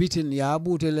beaten ya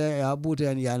bute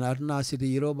and ya natna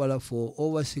city Yorobala for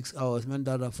over 6 hours men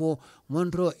data for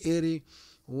Montro eri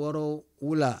woro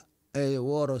ula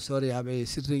woro sorry abe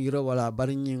city Yorobala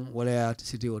baringin wala ya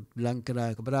city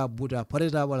blankra kabra buta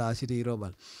pareta wala city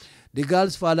Yorobala. The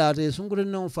girl's father,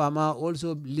 Sunkurin farmer,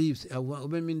 also lives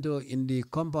in the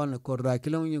compound called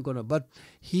but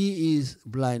he is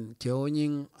blind.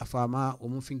 Teoning a farmer,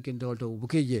 Umufinkin to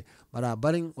Bukeje, but a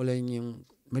baring Olening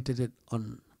meditated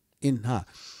on in her.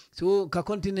 So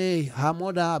Kakontine, her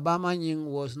mother, Bamanying,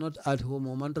 was not at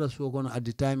home, mantra spoken at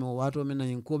the time of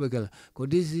Watomena in Kobekel. Because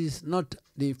this is not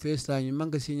the first time in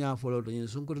Mankasinya followed in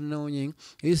Sunkurin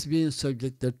is being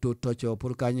subjected to torture,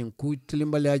 Purkanying,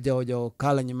 Kutlimbalia Jawa,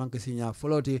 Kala in Mankasinya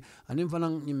followed, and in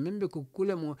Fanang in Membeku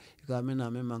Kulemo, Kamena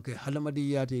Memanke,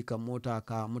 Halamadi Yati, Kamota,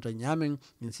 Kamuta Yamming,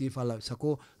 in Sifala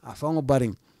Sako, a Fango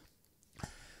Baring.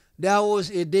 There was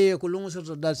a day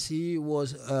that she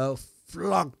was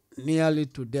flogged nearly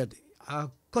to death. A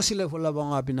kosile fola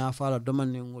banga bina fala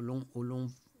domani ulung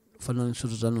fanan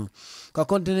sutanu. Ka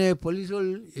continue police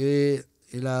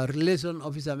la relation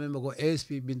officer member ko ASP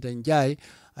Bintanjai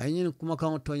ayin kuma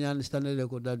kan tonya understand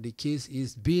ko that the case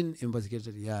is being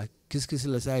investigated. Ya kis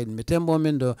la side metembo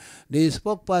mendo the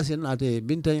spokesperson at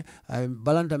Bintan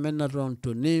balanta menatron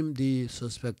to name the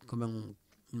suspect come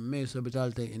may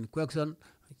hospitality in question.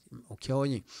 Okay,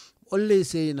 only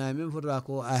saying I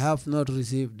have not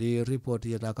received the report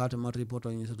yet. I can't report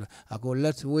on you. I go,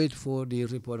 let's wait for the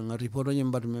report. And report on you,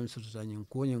 but the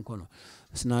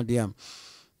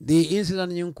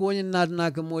incident in Koyin not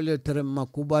Nakamole Terema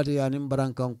Kubati and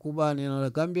Imbarankan Kuba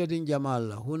in Gambia din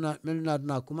Jamal, who not Melnat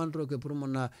Nakumantro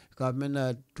Prumona,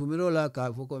 Kamena Tumirola,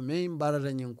 Kafoko, main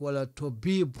Baradan in Kuala to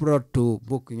be brought to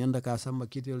book Yandaka Samba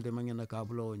Kitil, the Mangana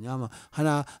Kablo, Yama,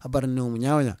 Hana, Abarnum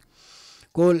Nyana.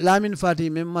 Ko Lamin Fati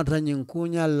memmatranyin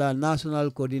kunya la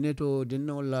National Coordinator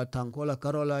dinno la Tankola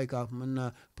Carola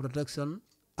Government Protection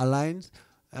Alliance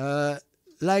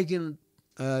liking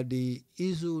the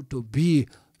issue to be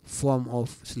form of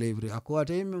slavery.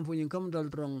 Akwate memfunyin kamdal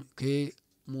trong ke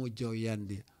mujo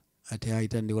yandi ate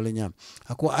haitandi wala nyam.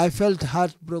 I felt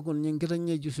heartbroken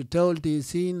nyingkitanye just tell the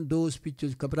seeing those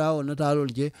pictures kabrao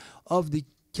natalolje of the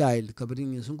child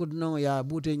kabring sunkudno ya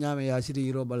bute nyame ya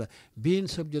siri robala being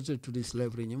subjected to this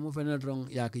slavery nyimu fenadrong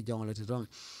ya ki jonglete dong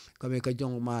kame ka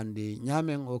jong mandi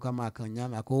nyame o kama ka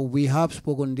nyame ako we have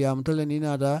spoken diam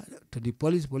toleninada to the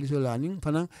police learning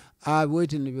fanang are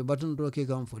waiting the button roke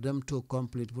come for them to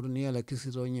complete for near like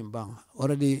kisiro nyimbang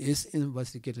already is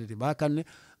investigated bakan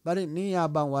bari ni ya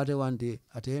bang wate wante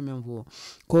ate memfo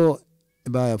ko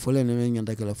ba fole ne men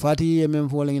nyanta kala fati men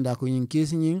fole nda ko nyin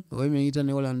kesi nyin o men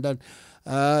itane wala ndat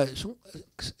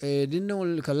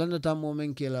dinno kalanda tammo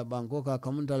men kela banko ka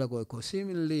kamun tala ko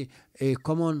similarly a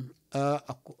common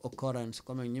occurrence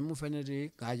comme nyimu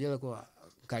feneti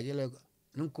kajela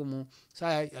nunkumu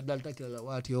sa adalta kala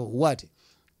wati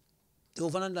to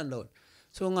fanan dandawol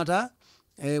so ngata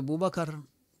Boubacar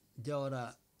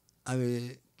Jawara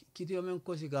awe kitiyo men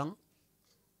kosi kan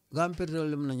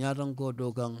GAMPEtroleum na nyatan ko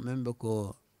do kan membe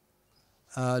ko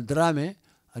drame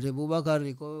ate Boubacar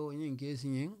ko nyin kesi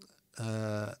nyin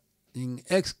in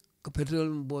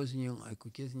ex-Gampetroleum boss nyin ko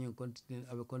kesi nyin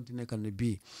continue kan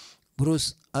bi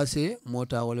Bruce ase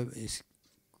mota wala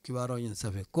kibaro nyin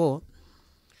safe ko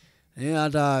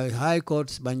ata high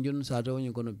courts banjun sato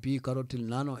nyin kono bi karotil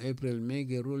nano April May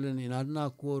ruling in adna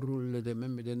ko rule de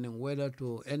membe den whether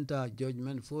to enter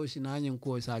judgment force nanyin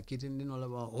ko sa kitin din wala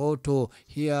ba auto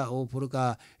here o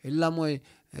purka illa moy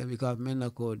because men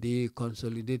ko the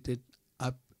consolidated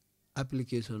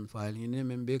application file ine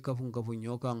membe kafun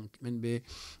nyokan membe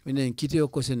minen kitio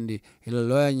ko sendi ila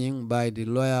lawyer nyin by the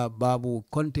lawyer Babu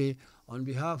Conte on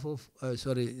behalf of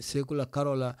Sekula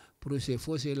Karola pour se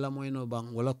fose la moyno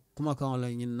bang wala kuma kan wala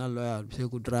nyin na lawyer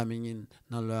Seku Drame nyin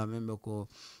na lawyer membe ko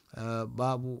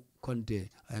Babu Conte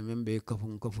ay membe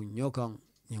kafun nyokan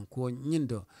nyin ko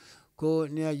nyindo ko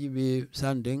ni ajibe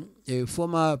sandeng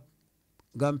former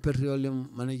GAMPEtroleum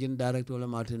managing director la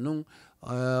martinung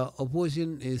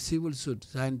opposing a civil suit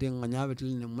sandeng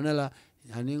nyabetel ni munela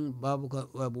aning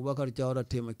Boubacar Jawara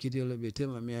tema kitelo be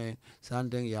tema mi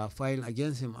sandeng ya file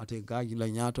against him ate gaji la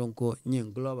nyaton ko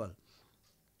nyin global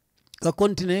ka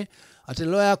continue ate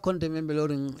lawyer konte membe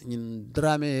lorin nyin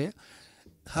Drame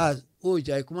ha o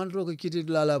jay kumandro ko kitit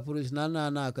la police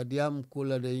nana ka diam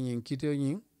kula de nyin kityo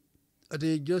nyin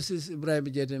ate Justice Ibrahim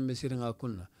Jetembe siringa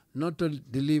kunna not to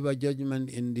deliver judgment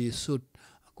in the suit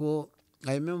ko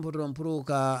I remember from pro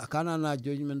ka kanana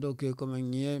judgment okay come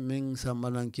nye meng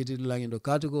sambanan kitit lang indo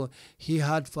katuko he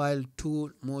had filed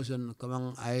 2 motion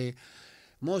kamang I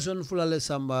motion fulale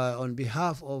samba on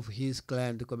behalf of his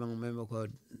client kamang member ko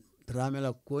Drame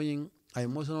la koing I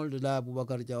motion all the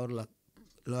Boubacar Jawara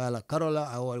la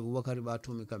Karola awal Boubacar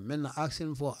Batumi kam men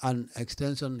asking for an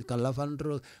extension ka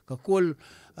lafandro ka kol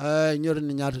nyor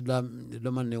ni nyata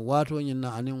da man ne wato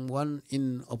nyina anin one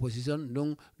in opposition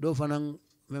donc do fanan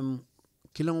mem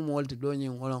kilong molti do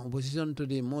nyin wala opposition to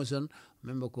the motion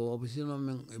member ko opposition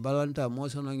men balanta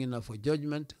motion ngina for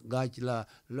judgment GACH la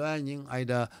lawyer nyin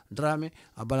aida Drame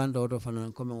a balanta auto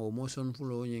fanan comme o motion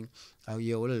fulo nyin a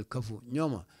yewol kafu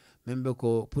nyoma membe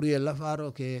ko pour ye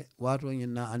lafaro ke wato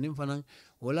nyina anin fanan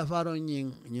wala faro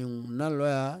nyin na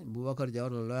lawyer Boubacar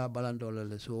Jawara lawyer balanta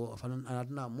le so fanan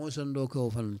anatna motion do ko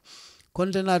fanan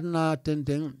contenat na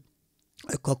tenten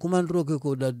ko kumandro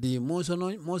ko that the motion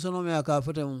me aka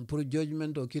fata pour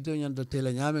judgment o kito nyanda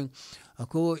tele nyamen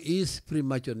ako is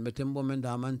premature metembo men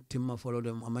da man timma follow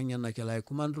dem amanya na kala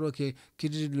kumandro ke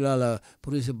kiti la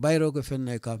pour se bayro ko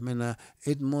fenne ka mena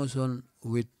it motion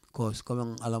with cause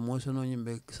comme ala motion o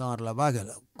nyimbe sangar la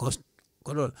bagala cost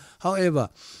kodol however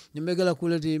nyimbe gala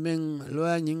kulati men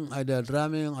lawyer nyin ada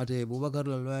Drame ate Boubacar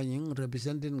la lawyer nyin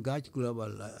representing GACH global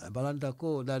balanta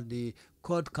ko that the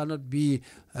court cannot be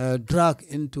dragged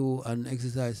into an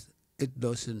exercise it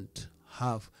doesn't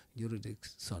have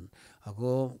jurisdiction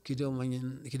ako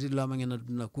kitila mangen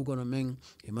na kuko no men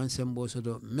iman sembo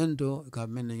sodo mento ka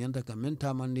men yanta ka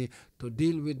menta mandi to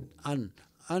deal with an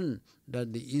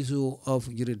that the issue of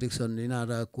jurisdiction in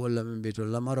other beto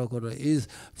lamaro is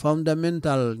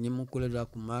fundamental nyimukule da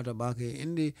kumata bake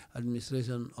in the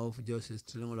administration of justice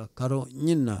tilingola karo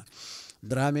nyina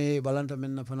Drame balanta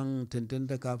men na fanang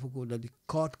tententa kafuku that the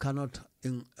court cannot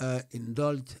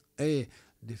indulge a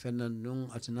defendant nung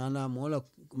atinana mola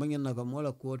mangena ka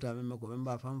mola quota member ko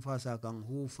member famfasa kan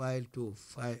who failed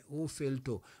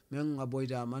to men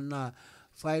avoida manna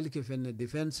file ke fen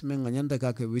defense men nyanda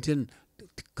ka ke within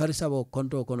karisabo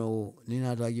konto kono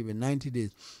nina tagi be 90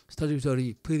 days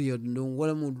statutory period ndum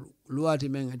wala mu luati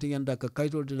men tinganda ka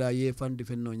kaito da ye fan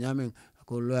defend no nyamen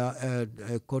ko la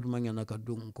court mangena ka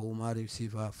dum ko mari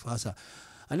sifa fasa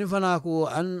ani fana ko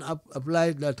an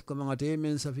applied that komangate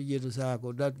men safiye to sa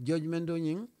ko that judgment do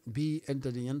nyin be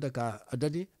entered nyanda ka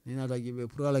adadi nina tagi be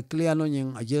pour la clear no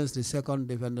nyin against the second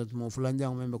defendant mo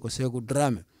fulanjang membe ko Seku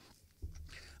Drame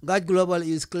GACH Global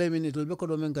is claiming it will be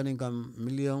kodomen kanin kam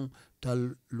million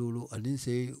tal lulu adin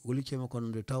say uli chema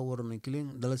kono de tower men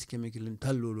killing dalas keme killing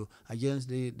tal lulu against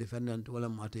the defendant wala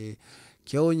mate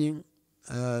kyawni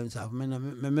sa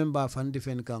member fan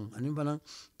defend kan anim fanan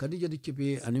kadi jadi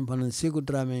kipi anim fanan Seku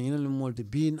Drame ina multi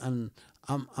bin and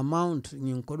amount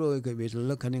nyin kodo ke betel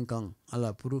la kanin kan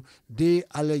ala pour de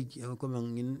ala comme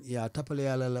ngin ya tapale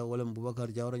ala la wala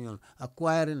Boubacar Jawara ñol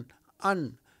acquiring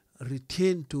and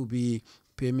retain to be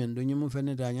payment do ñum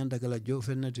fenne da ñanta kala jo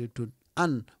fenne to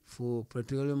and for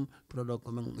petroleum product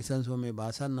comme essence me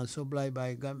basan na supply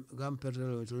by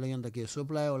GAMPetroleum to ñanta ke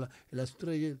supply wala la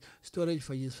storage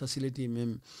facility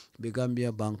mem be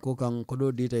Gambia banko kan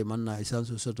kodo dita manna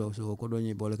essence soto so kodo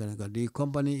ñi bole kan the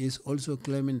company is also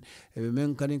claiming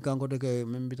men kanin kan kodo ke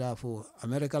mem bita fo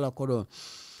America la kodo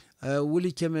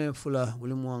wuli keme fula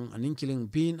wuli muang anin killing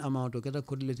bin amount of keta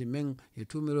kodileti meng ye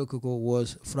tumiro ko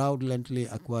was fraudulently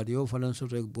acquired yo fanan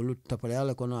soto bulut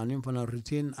tapayala kono anin fana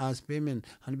retain as payment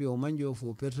hanbi o manjo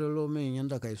for petrol men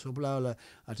yanda kay supply la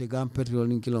ati GAMPetroleum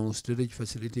nin kilong storage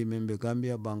facility membe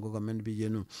Gambia banko ka men bi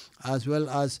jenu as well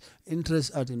as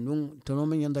interest at nung tono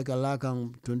men yanda ka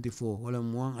lakang 24 wala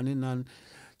muang anin nan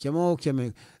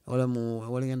keme wala mu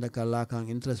wala yanda ka lakang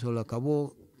interest wala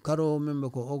kabo karo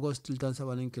membe ko August tiltan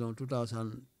sabanin kilon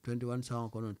 2021 sa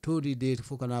kono to the date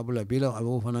fo kana bula bila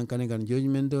abo fanan kan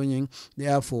judgment do nyin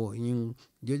therefore nyin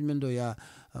judgment do ya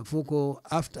foko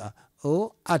after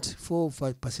or at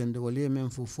 4% wali mem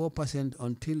for 4%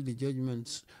 until the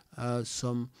judgment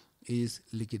sum is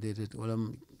liquidated wala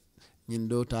nyin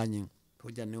do ta nyin fo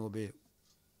janne obe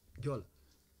jol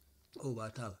o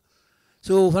batal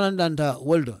so fanan danta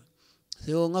woldo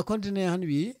so nga continue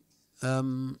hanwi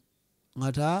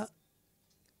ngata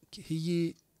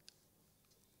hiji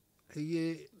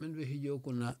men be hijo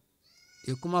kuna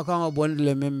e kuma kama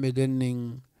bondle membe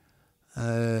denning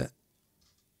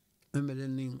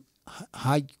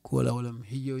haj ko la wala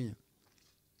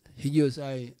hijo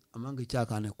sai amanga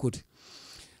chaka ne kuti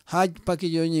haj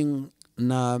package nyin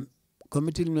na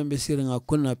committee membe siringa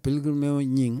kuna pilgrim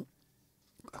nyin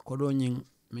akodo nyin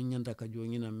men nyanta ka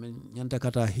jongina men nyanta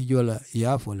kata hijola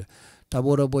yafole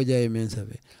tabora boja e men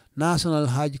sabe National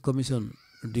Hajj Commission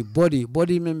the body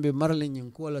membe marale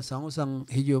nyin ko la sang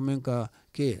hijo men ka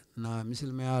ke na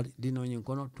misilme ya dino nyin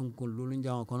kono tunkul lulu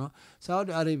njang kono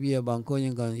Saudi Arabia banko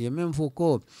nyin kan ye men fo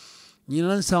ko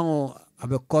nyinan sango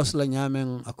abe cost la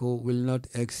nyamen ako will not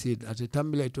exceed at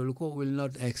tambila itol ko will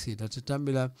not exceed at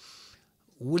tambila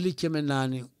wuli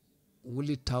kemenani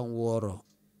wuli tan woro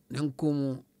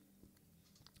nenkumu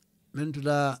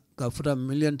mentuda ka futa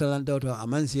million talanta to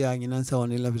amansiya nginan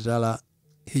sawoni la fitala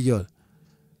hijol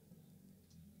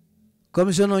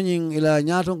commission nyin ila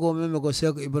nyato go meme ko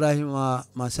Sheikh Ibrahim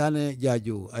Masane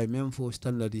Jaju ay mem fo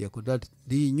standard ya ko that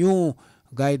the new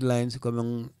guidelines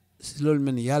comme silol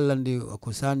men yallandi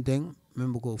ko santeng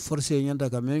mem ko forcer nyanda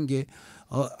ka menge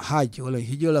hajj wala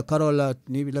hijola karola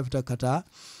ni bi lafta kata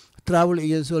travel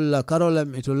agency la karola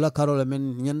etola karola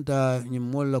men nyanta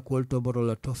nyimolla ko to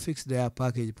borola to fix their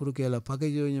package pour que la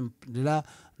package nyim dila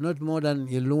not more than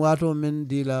ye luwato men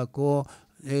dila ko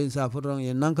sa fotong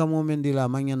ye nanka mo men dila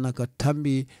manyan naka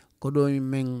tambi ko do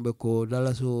men be ko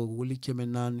dala so wuli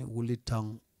kemenan wuli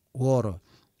tang woro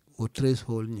o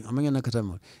threshold ni amanya naka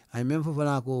tamo I mean for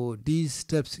ko these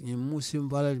steps in Muslim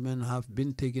parliament have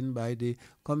been taken by the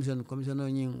commissioner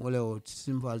nyin wala o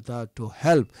simple to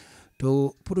help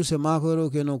to purse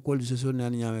makoro keno coalition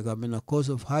ni nyame ka mena cause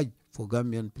of hajj for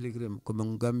Gambian pilgrim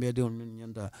comme Gambia de on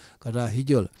nyanda kata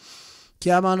hijol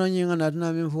kiamano nyinga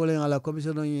natna min fole ala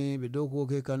commission ni be doko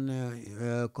ke kan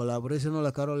collaboration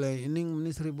la karole ining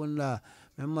ministry bunda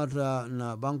mematra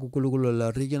na banku kulukulo la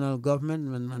regional government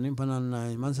men anim panan na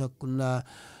mansa kunda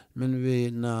men we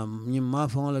na nyimma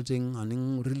fongola ting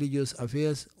aning religious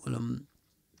affairs olam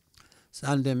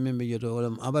sande membe yoto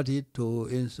olam abati to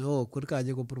enso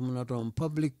kurkaje ko promonato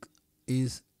public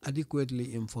is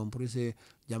adequately informed. Prise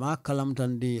jama kalam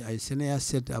tandi I senior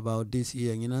said about this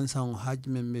year nginan sang hajj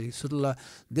membe sutla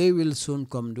they will soon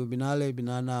come do binale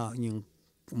binana nying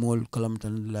mol kalam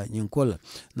tan la nying kola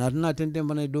natna tente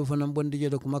bana do fanam bondi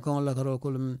jedo kuma kan la karo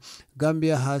kolum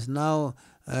Gambia has now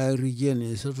regained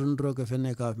a certain rock of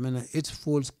its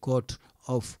full court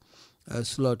of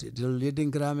slot the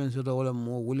leading gramen so wala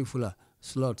mo wulifula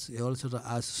slots also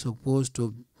as supposed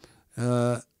to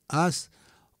as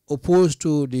opposed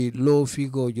to the low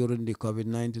figure during the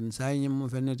COVID-19 sign mo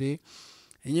fenati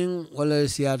yin wala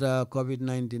siata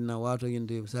COVID-19 na wato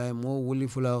yindi say mo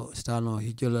wulifula stano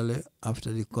hijolale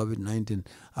after the COVID-19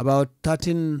 about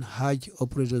 13 hajj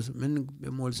operators men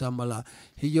mol sambala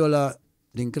hijola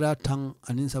dinkra tang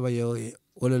anin sabayo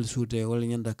wala sute wala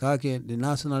nyanda kake the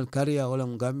national carrier wala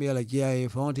Gambia la GIA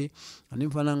fonti anin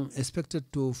fanan expected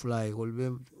to fly wala be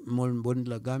mol bond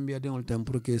la Gambia de wala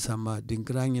tempur ke sama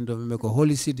dinkra nyindo me ko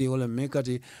holy city wala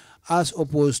mekati as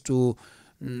opposed to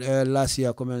last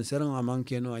year komen serang amang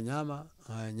keno anyama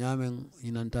nyamen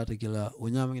inantata kila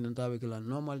unyama inantata kila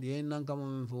normal yen nan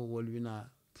kama fo wolwina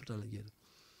futala jel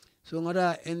so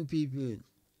ngada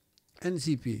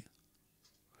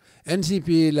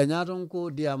NCP la nyaton ko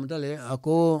diamtale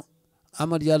ako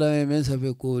Ahmad Yada men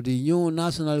safe ko the new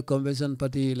National Convention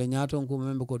Party la nyaton ko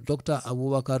member ko Dr.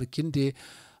 Abubakar Kinte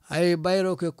ay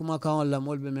bayro ke kuma kan la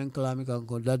molbe men klami kan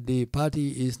ko that the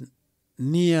party is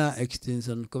near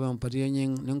extinction comme parti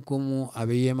nying nkumu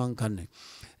abeyeman kanne.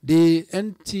 The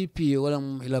NCP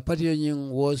walam ila parti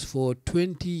nying was for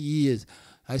 20 years.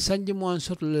 I sanji mo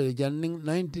sotole janning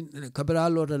 19 kabira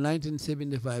lota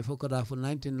 1975 fokata for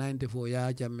 1994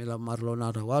 ya jamila marlo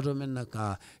nata wato men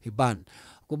ka hiban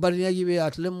ko bari yaji be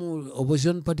atlemu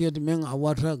opposition party at men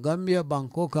awata Gambia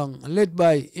banko kan led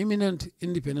by eminent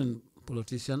independent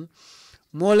politician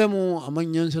molemu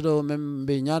amanyan soto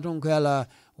membe nyaton kala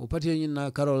o parti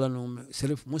nyina Carola no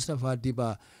Selif Mustafa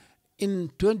Diba in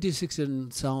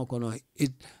 2016 sango kono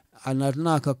it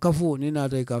anatna ka kafu nina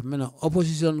tay ka mena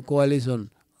opposition coalition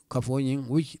kafonyin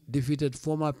which defeated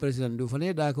former president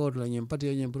Dufane Dako la nyem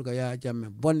parti nyem pour ka ya jamme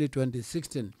bondi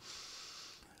 2016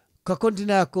 ka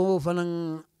continue ko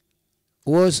fanang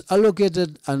was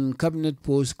allocated an cabinet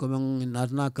post coming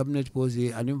natna cabinet post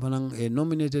anim fanang a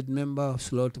nominated member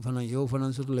slot fanang yo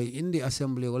fanang sotole in the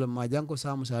assembly wala majanko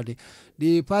samusadi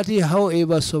the party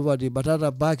however suffered the batata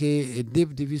back a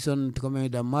deep division coming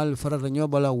the mal farata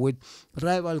nyobala with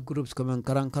rival groups coming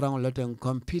karang letting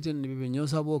competing with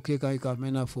nyosabo ke kai ka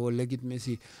mena for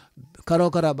legitimacy karo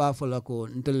ba fola ko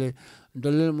ndele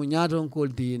mu nyaton ko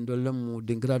di ndole mu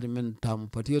dingrad men tam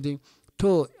party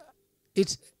to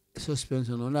it's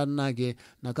suspension on nage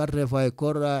na karre fay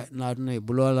korra na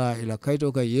bulola ila kaito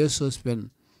ka yes suspend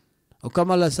o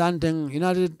kamala santen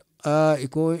united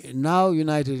iko now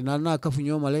united na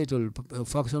kafunyo malaitol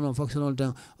factional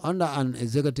thing under an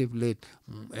executive lead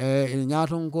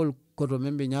nyaton kol koto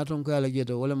membe nyaton ko ala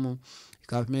jeto wala mo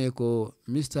kafme ko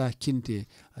Mr. Kinte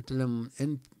atelem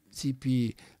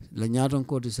NCP la nyaton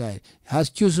ko decide has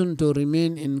chosen to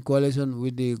remain in coalition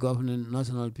with the governing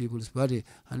National People's Party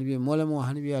hanbi molemo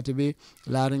hanbi atebe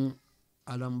laring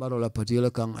alambaro la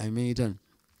patila kang I mean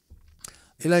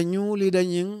ila new leader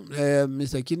nying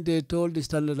Mr. Kinte told the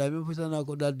Standard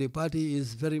that the party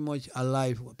is very much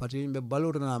alive party be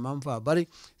balurna mamfa bari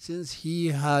since he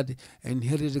had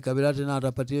inherited kabirate na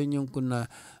party nying kuna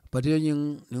party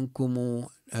nying nkumu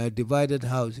divided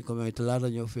house kama italata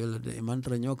nyofel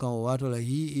mantra nyoka wato la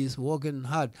he is working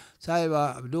hard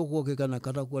saiba abdoko ke kana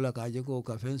kata kola kaje ko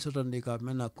ka fensotan de ka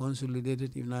mena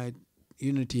consolidated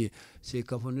unity se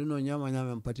kafonino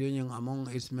nyama party nying among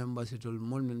its members it will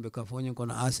molmen be kafonyo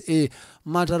kono as a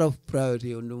matter of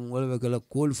priority ndum wala kala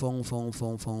cool fong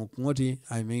ngoti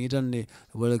I mean itande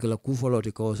wala kala ku follow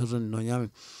ko soton no nyame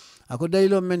ako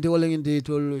daylo mente wala ngindi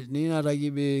tol nina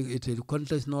ragibe it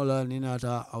contest nola nina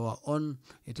ta our own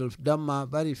it will damma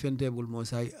very fentable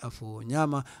mosai afo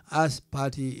nyama as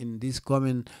party in this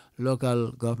coming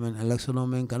local government election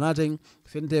men kanating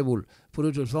fentable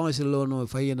purutul fongasilo no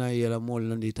fayina yela mol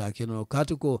nandi takeno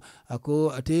katuko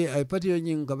ako ate ay party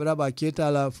nyin kabraba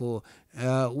ketala for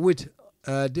with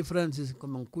differences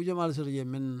comme kuja mal sur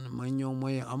yemen manyo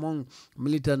moy among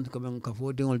militant comme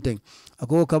kafo dingol teng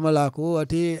ako kamala ko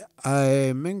ati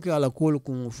men ka ala kol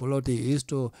kun flotte is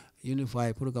to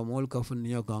unify pour ka mol ka fun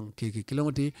nyokan ke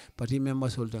kilomiti party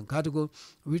members holten katuko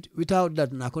without that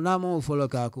nakonamo follow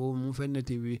ka ko mu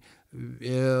feneti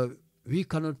we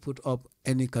cannot put up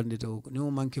any candidate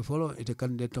no monkey follow it a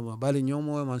candidate to bali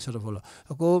nyomo man sort of follow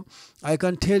ako I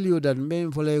can tell you that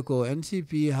main follow ko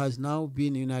NCP has now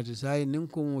been united sai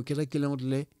ninkum kita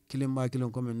kilometre kilimba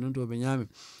kilon komen nunto be nyame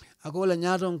ako la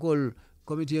nyaton kol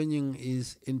committee nying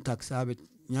is intact sabit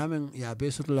nyamen ya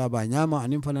be sutula ba nyama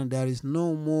anim fanan there is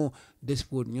no more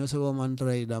dispute nyoso man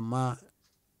try da ma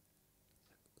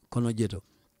kono jeto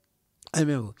I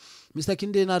remember Mr.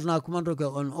 Kinde na commando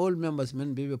on all members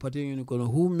men be party union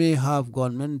who may have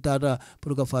gone men tada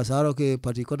puruka fasaro ke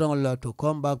party kotongola to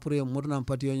come back pure murna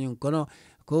party union kono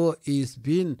ko is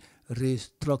been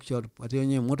restructured party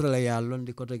union murala ya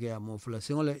londi kotoke mo fula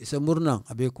singole is murna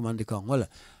abe commandi kan wala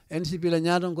NCP la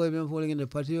nyaton ko be falling in the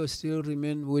party still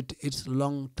remain with its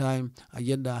long time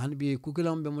agenda hanbi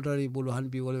kukilam be mutari bulu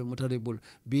hanbi wala mutari bul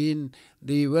being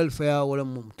the welfare wala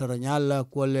taranyala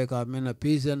kole ka mena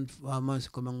peasant farmers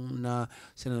komang na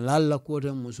senalala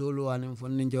kote musolo anim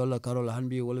foninje wala karola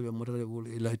hanbi wala be mutari bul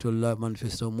ila itola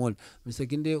manifesto mol Mr.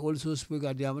 Kinde also speak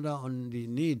at Yamada on the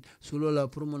need sulola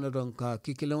promoter ka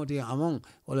kikilamati among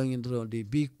wala ngindro the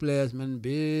big players men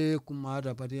be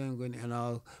kumata party going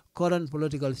and current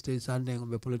political state standing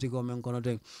be political men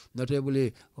konoten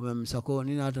notably Sako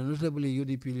Ninata, notably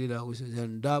UDP leader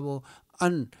Hussein Dabo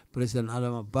and President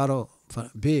Adama Barrow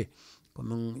be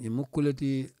comme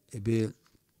imukuleti be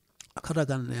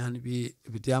katakan yani bi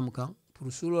bitiam kan pour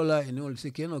sulola ene ol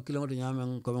sikeno kilometer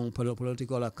nyamen comme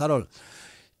political la carol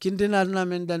kintina na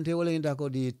men dante wala inda ko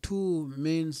the two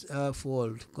main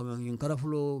fault comme in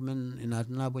karafulo men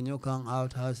inatna bonyo kan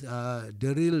out has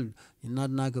the real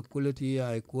inatna ke quality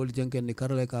ay kol jenken ni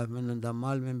karale ka men da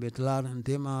mal men betlar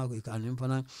tema kan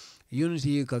infana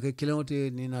unity ka ke kilometer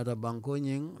ni nata banko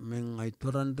nyen men ay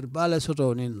torandri bala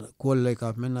soto ni kol le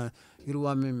ka men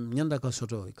irwa men nyanda ka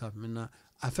soto ka men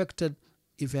affected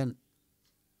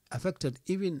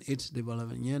even its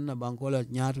development nyen na bankola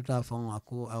nyatu ta fon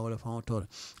ako awala fon tor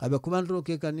abe kumandro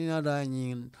ke kanina da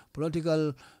nyin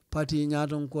political party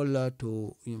nyaton kolla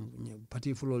to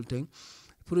party fulol ten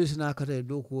purisina kata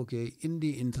do ko ke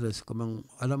indi interest comme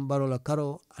alam barola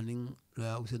karo anin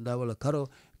la usenda wala karo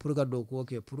pour ga do ko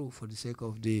ke pour for the sake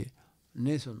of the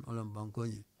nation olam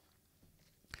bankonyi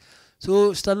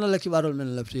so stanna la kibarol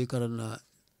men lafti karana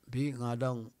bi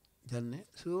ngadang janne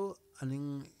so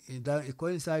aning ida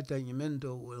coincide ta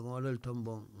nyimento ngolel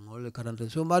tombo ngolel karante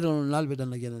so mbadon nalbe tan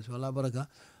gene so la baraka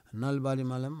nal bali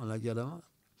malam ala jadama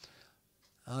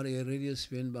ar radio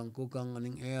Spain banko kang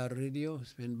aning air radio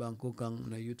Spain banko kang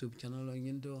na YouTube channel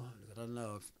ngindo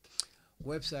karana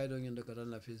website ngindo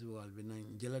karana Facebook albina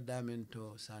jela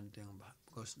damento santeng ba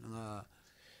because nga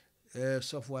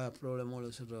software problem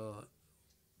all so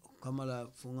kamala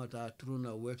fungata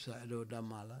truna website do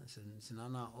damala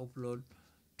sinana upload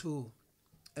to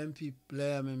MP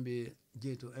player membe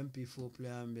jeto MP4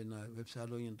 player membe na website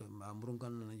lo yento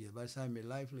amurunkan na je ba sa me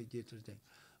live le jeto te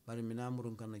bari mina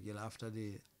amurunkan na je after the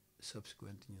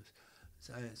subsequent news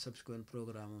subsequent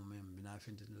program mem mina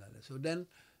fintin la so then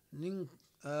ning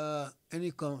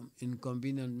any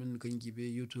inconvenient men kan gibe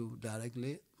YouTube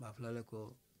directly ba flale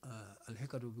ko al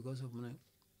hekatu because of money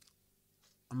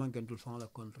aman kan tul fang la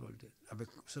control de avec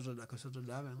soto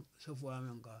da men so fo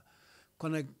amen ka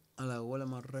connect ala wala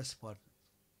ma respond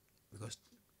because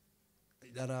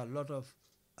there are a lot of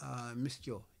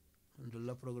mixture in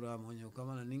the program when you come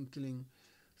on an inkling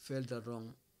felt that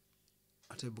wrong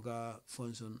at a buga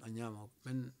function anyama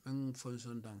men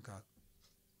function danka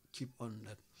keep on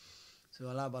that so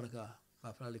ala baraka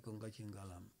ba fali ko ngachi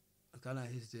ngalam kana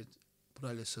hesitate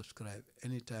probably subscribe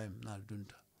anytime na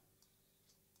dunta